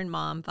Southern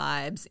mom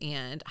vibes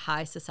and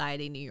high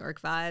society New York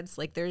vibes.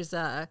 Like there's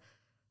a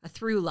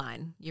through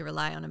line. You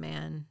rely on a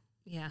man.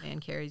 Yeah. Man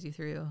carries you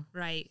through.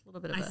 Right. A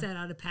little bit of I set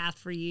out a path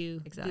for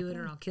you. Exactly. Do it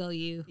or I'll kill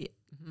you. Yeah.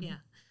 Mm-hmm. Yeah.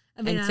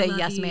 And say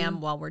yes, ma'am,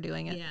 while we're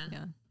doing it. Yeah.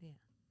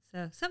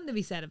 So something to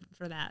be said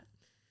for that.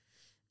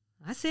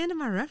 I say into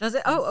my references. Does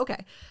it? Oh,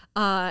 okay.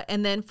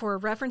 And then for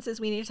references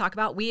we need to talk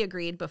about, we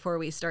agreed before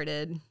we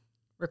started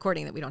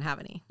recording that we don't have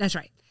any. That's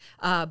right.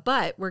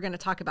 But we're going to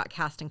talk about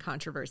casting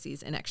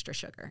controversies in Extra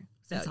Sugar.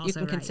 So you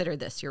can consider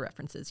this your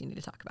references you need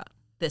to talk about.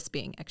 This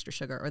being Extra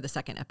Sugar, or the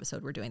second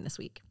episode we're doing this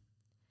week.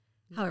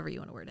 However you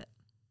want to word it.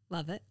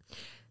 Love it.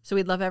 So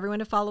we'd love everyone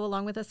to follow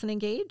along with us and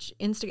engage.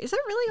 Is that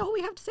really all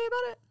we have to say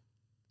about it?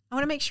 I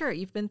want to make sure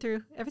you've been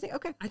through everything.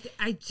 Okay.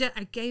 I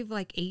gave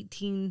like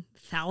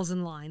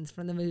 18,000 lines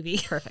from the movie.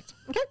 Perfect.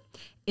 Okay.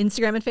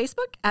 Instagram and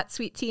Facebook at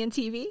Sweet Tea and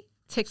TV.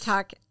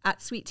 TikTok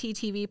at Sweet Tea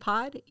TV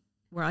Pod.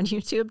 We're on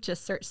YouTube.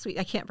 Just search Sweet.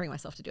 I can't bring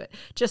myself to do it.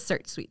 Just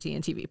search Sweet Tea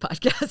and TV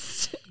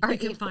Podcast. You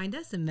can find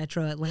us in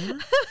Metro Atlanta.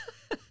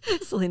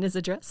 Selena's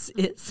address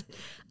is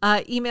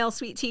email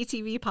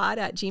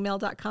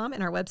sweetteatvpod@gmail.com,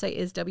 and our website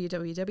is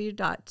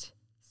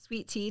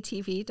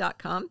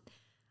www.sweetteatv.com.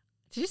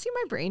 Did you see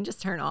my brain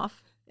just turn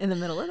off in the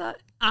middle of that?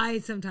 I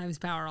sometimes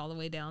power all the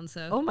way down,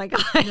 so oh my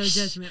gosh, no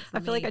judgment from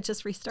I feel like I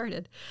just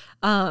restarted.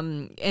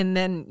 And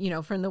then,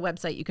 from the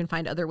website, you can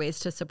find other ways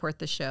to support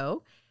the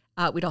show.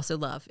 We'd also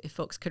love if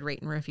folks could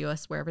rate and review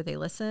us wherever they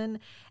listen.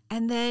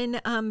 And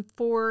then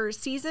for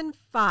season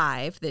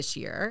 5 this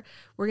year,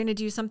 we're going to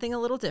do something a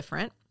little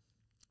different.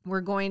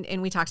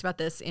 And we talked about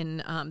this in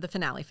the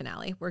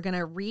finale. We're going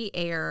to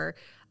re-air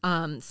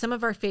some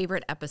of our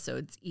favorite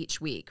episodes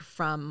each week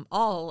from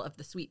all of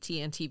the Sweet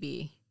Tea and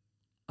TV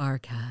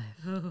archive.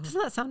 Oh.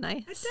 Doesn't that sound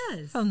nice? It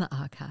does. From the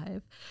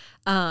archive.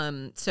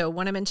 So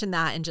want to mention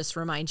that and just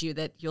remind you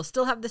that you'll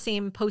still have the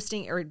same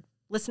posting or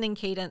listening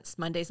cadence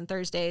Mondays and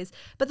Thursdays,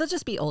 but they'll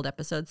just be old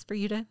episodes for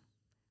you to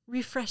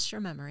refresh your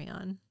memory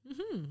on.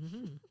 Mm-hmm,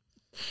 mm-hmm.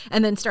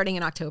 And then starting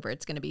in October,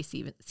 it's going to be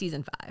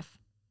season 5.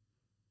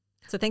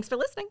 So thanks for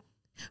listening.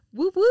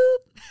 Whoop,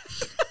 whoop.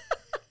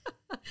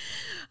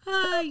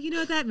 You know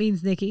what that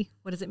means, Nikki?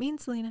 What does it mean,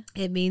 Selena?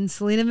 It means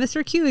Selena,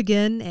 Mr. Q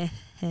again,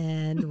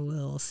 and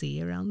we'll see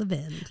you around the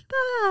bend.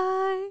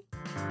 Bye.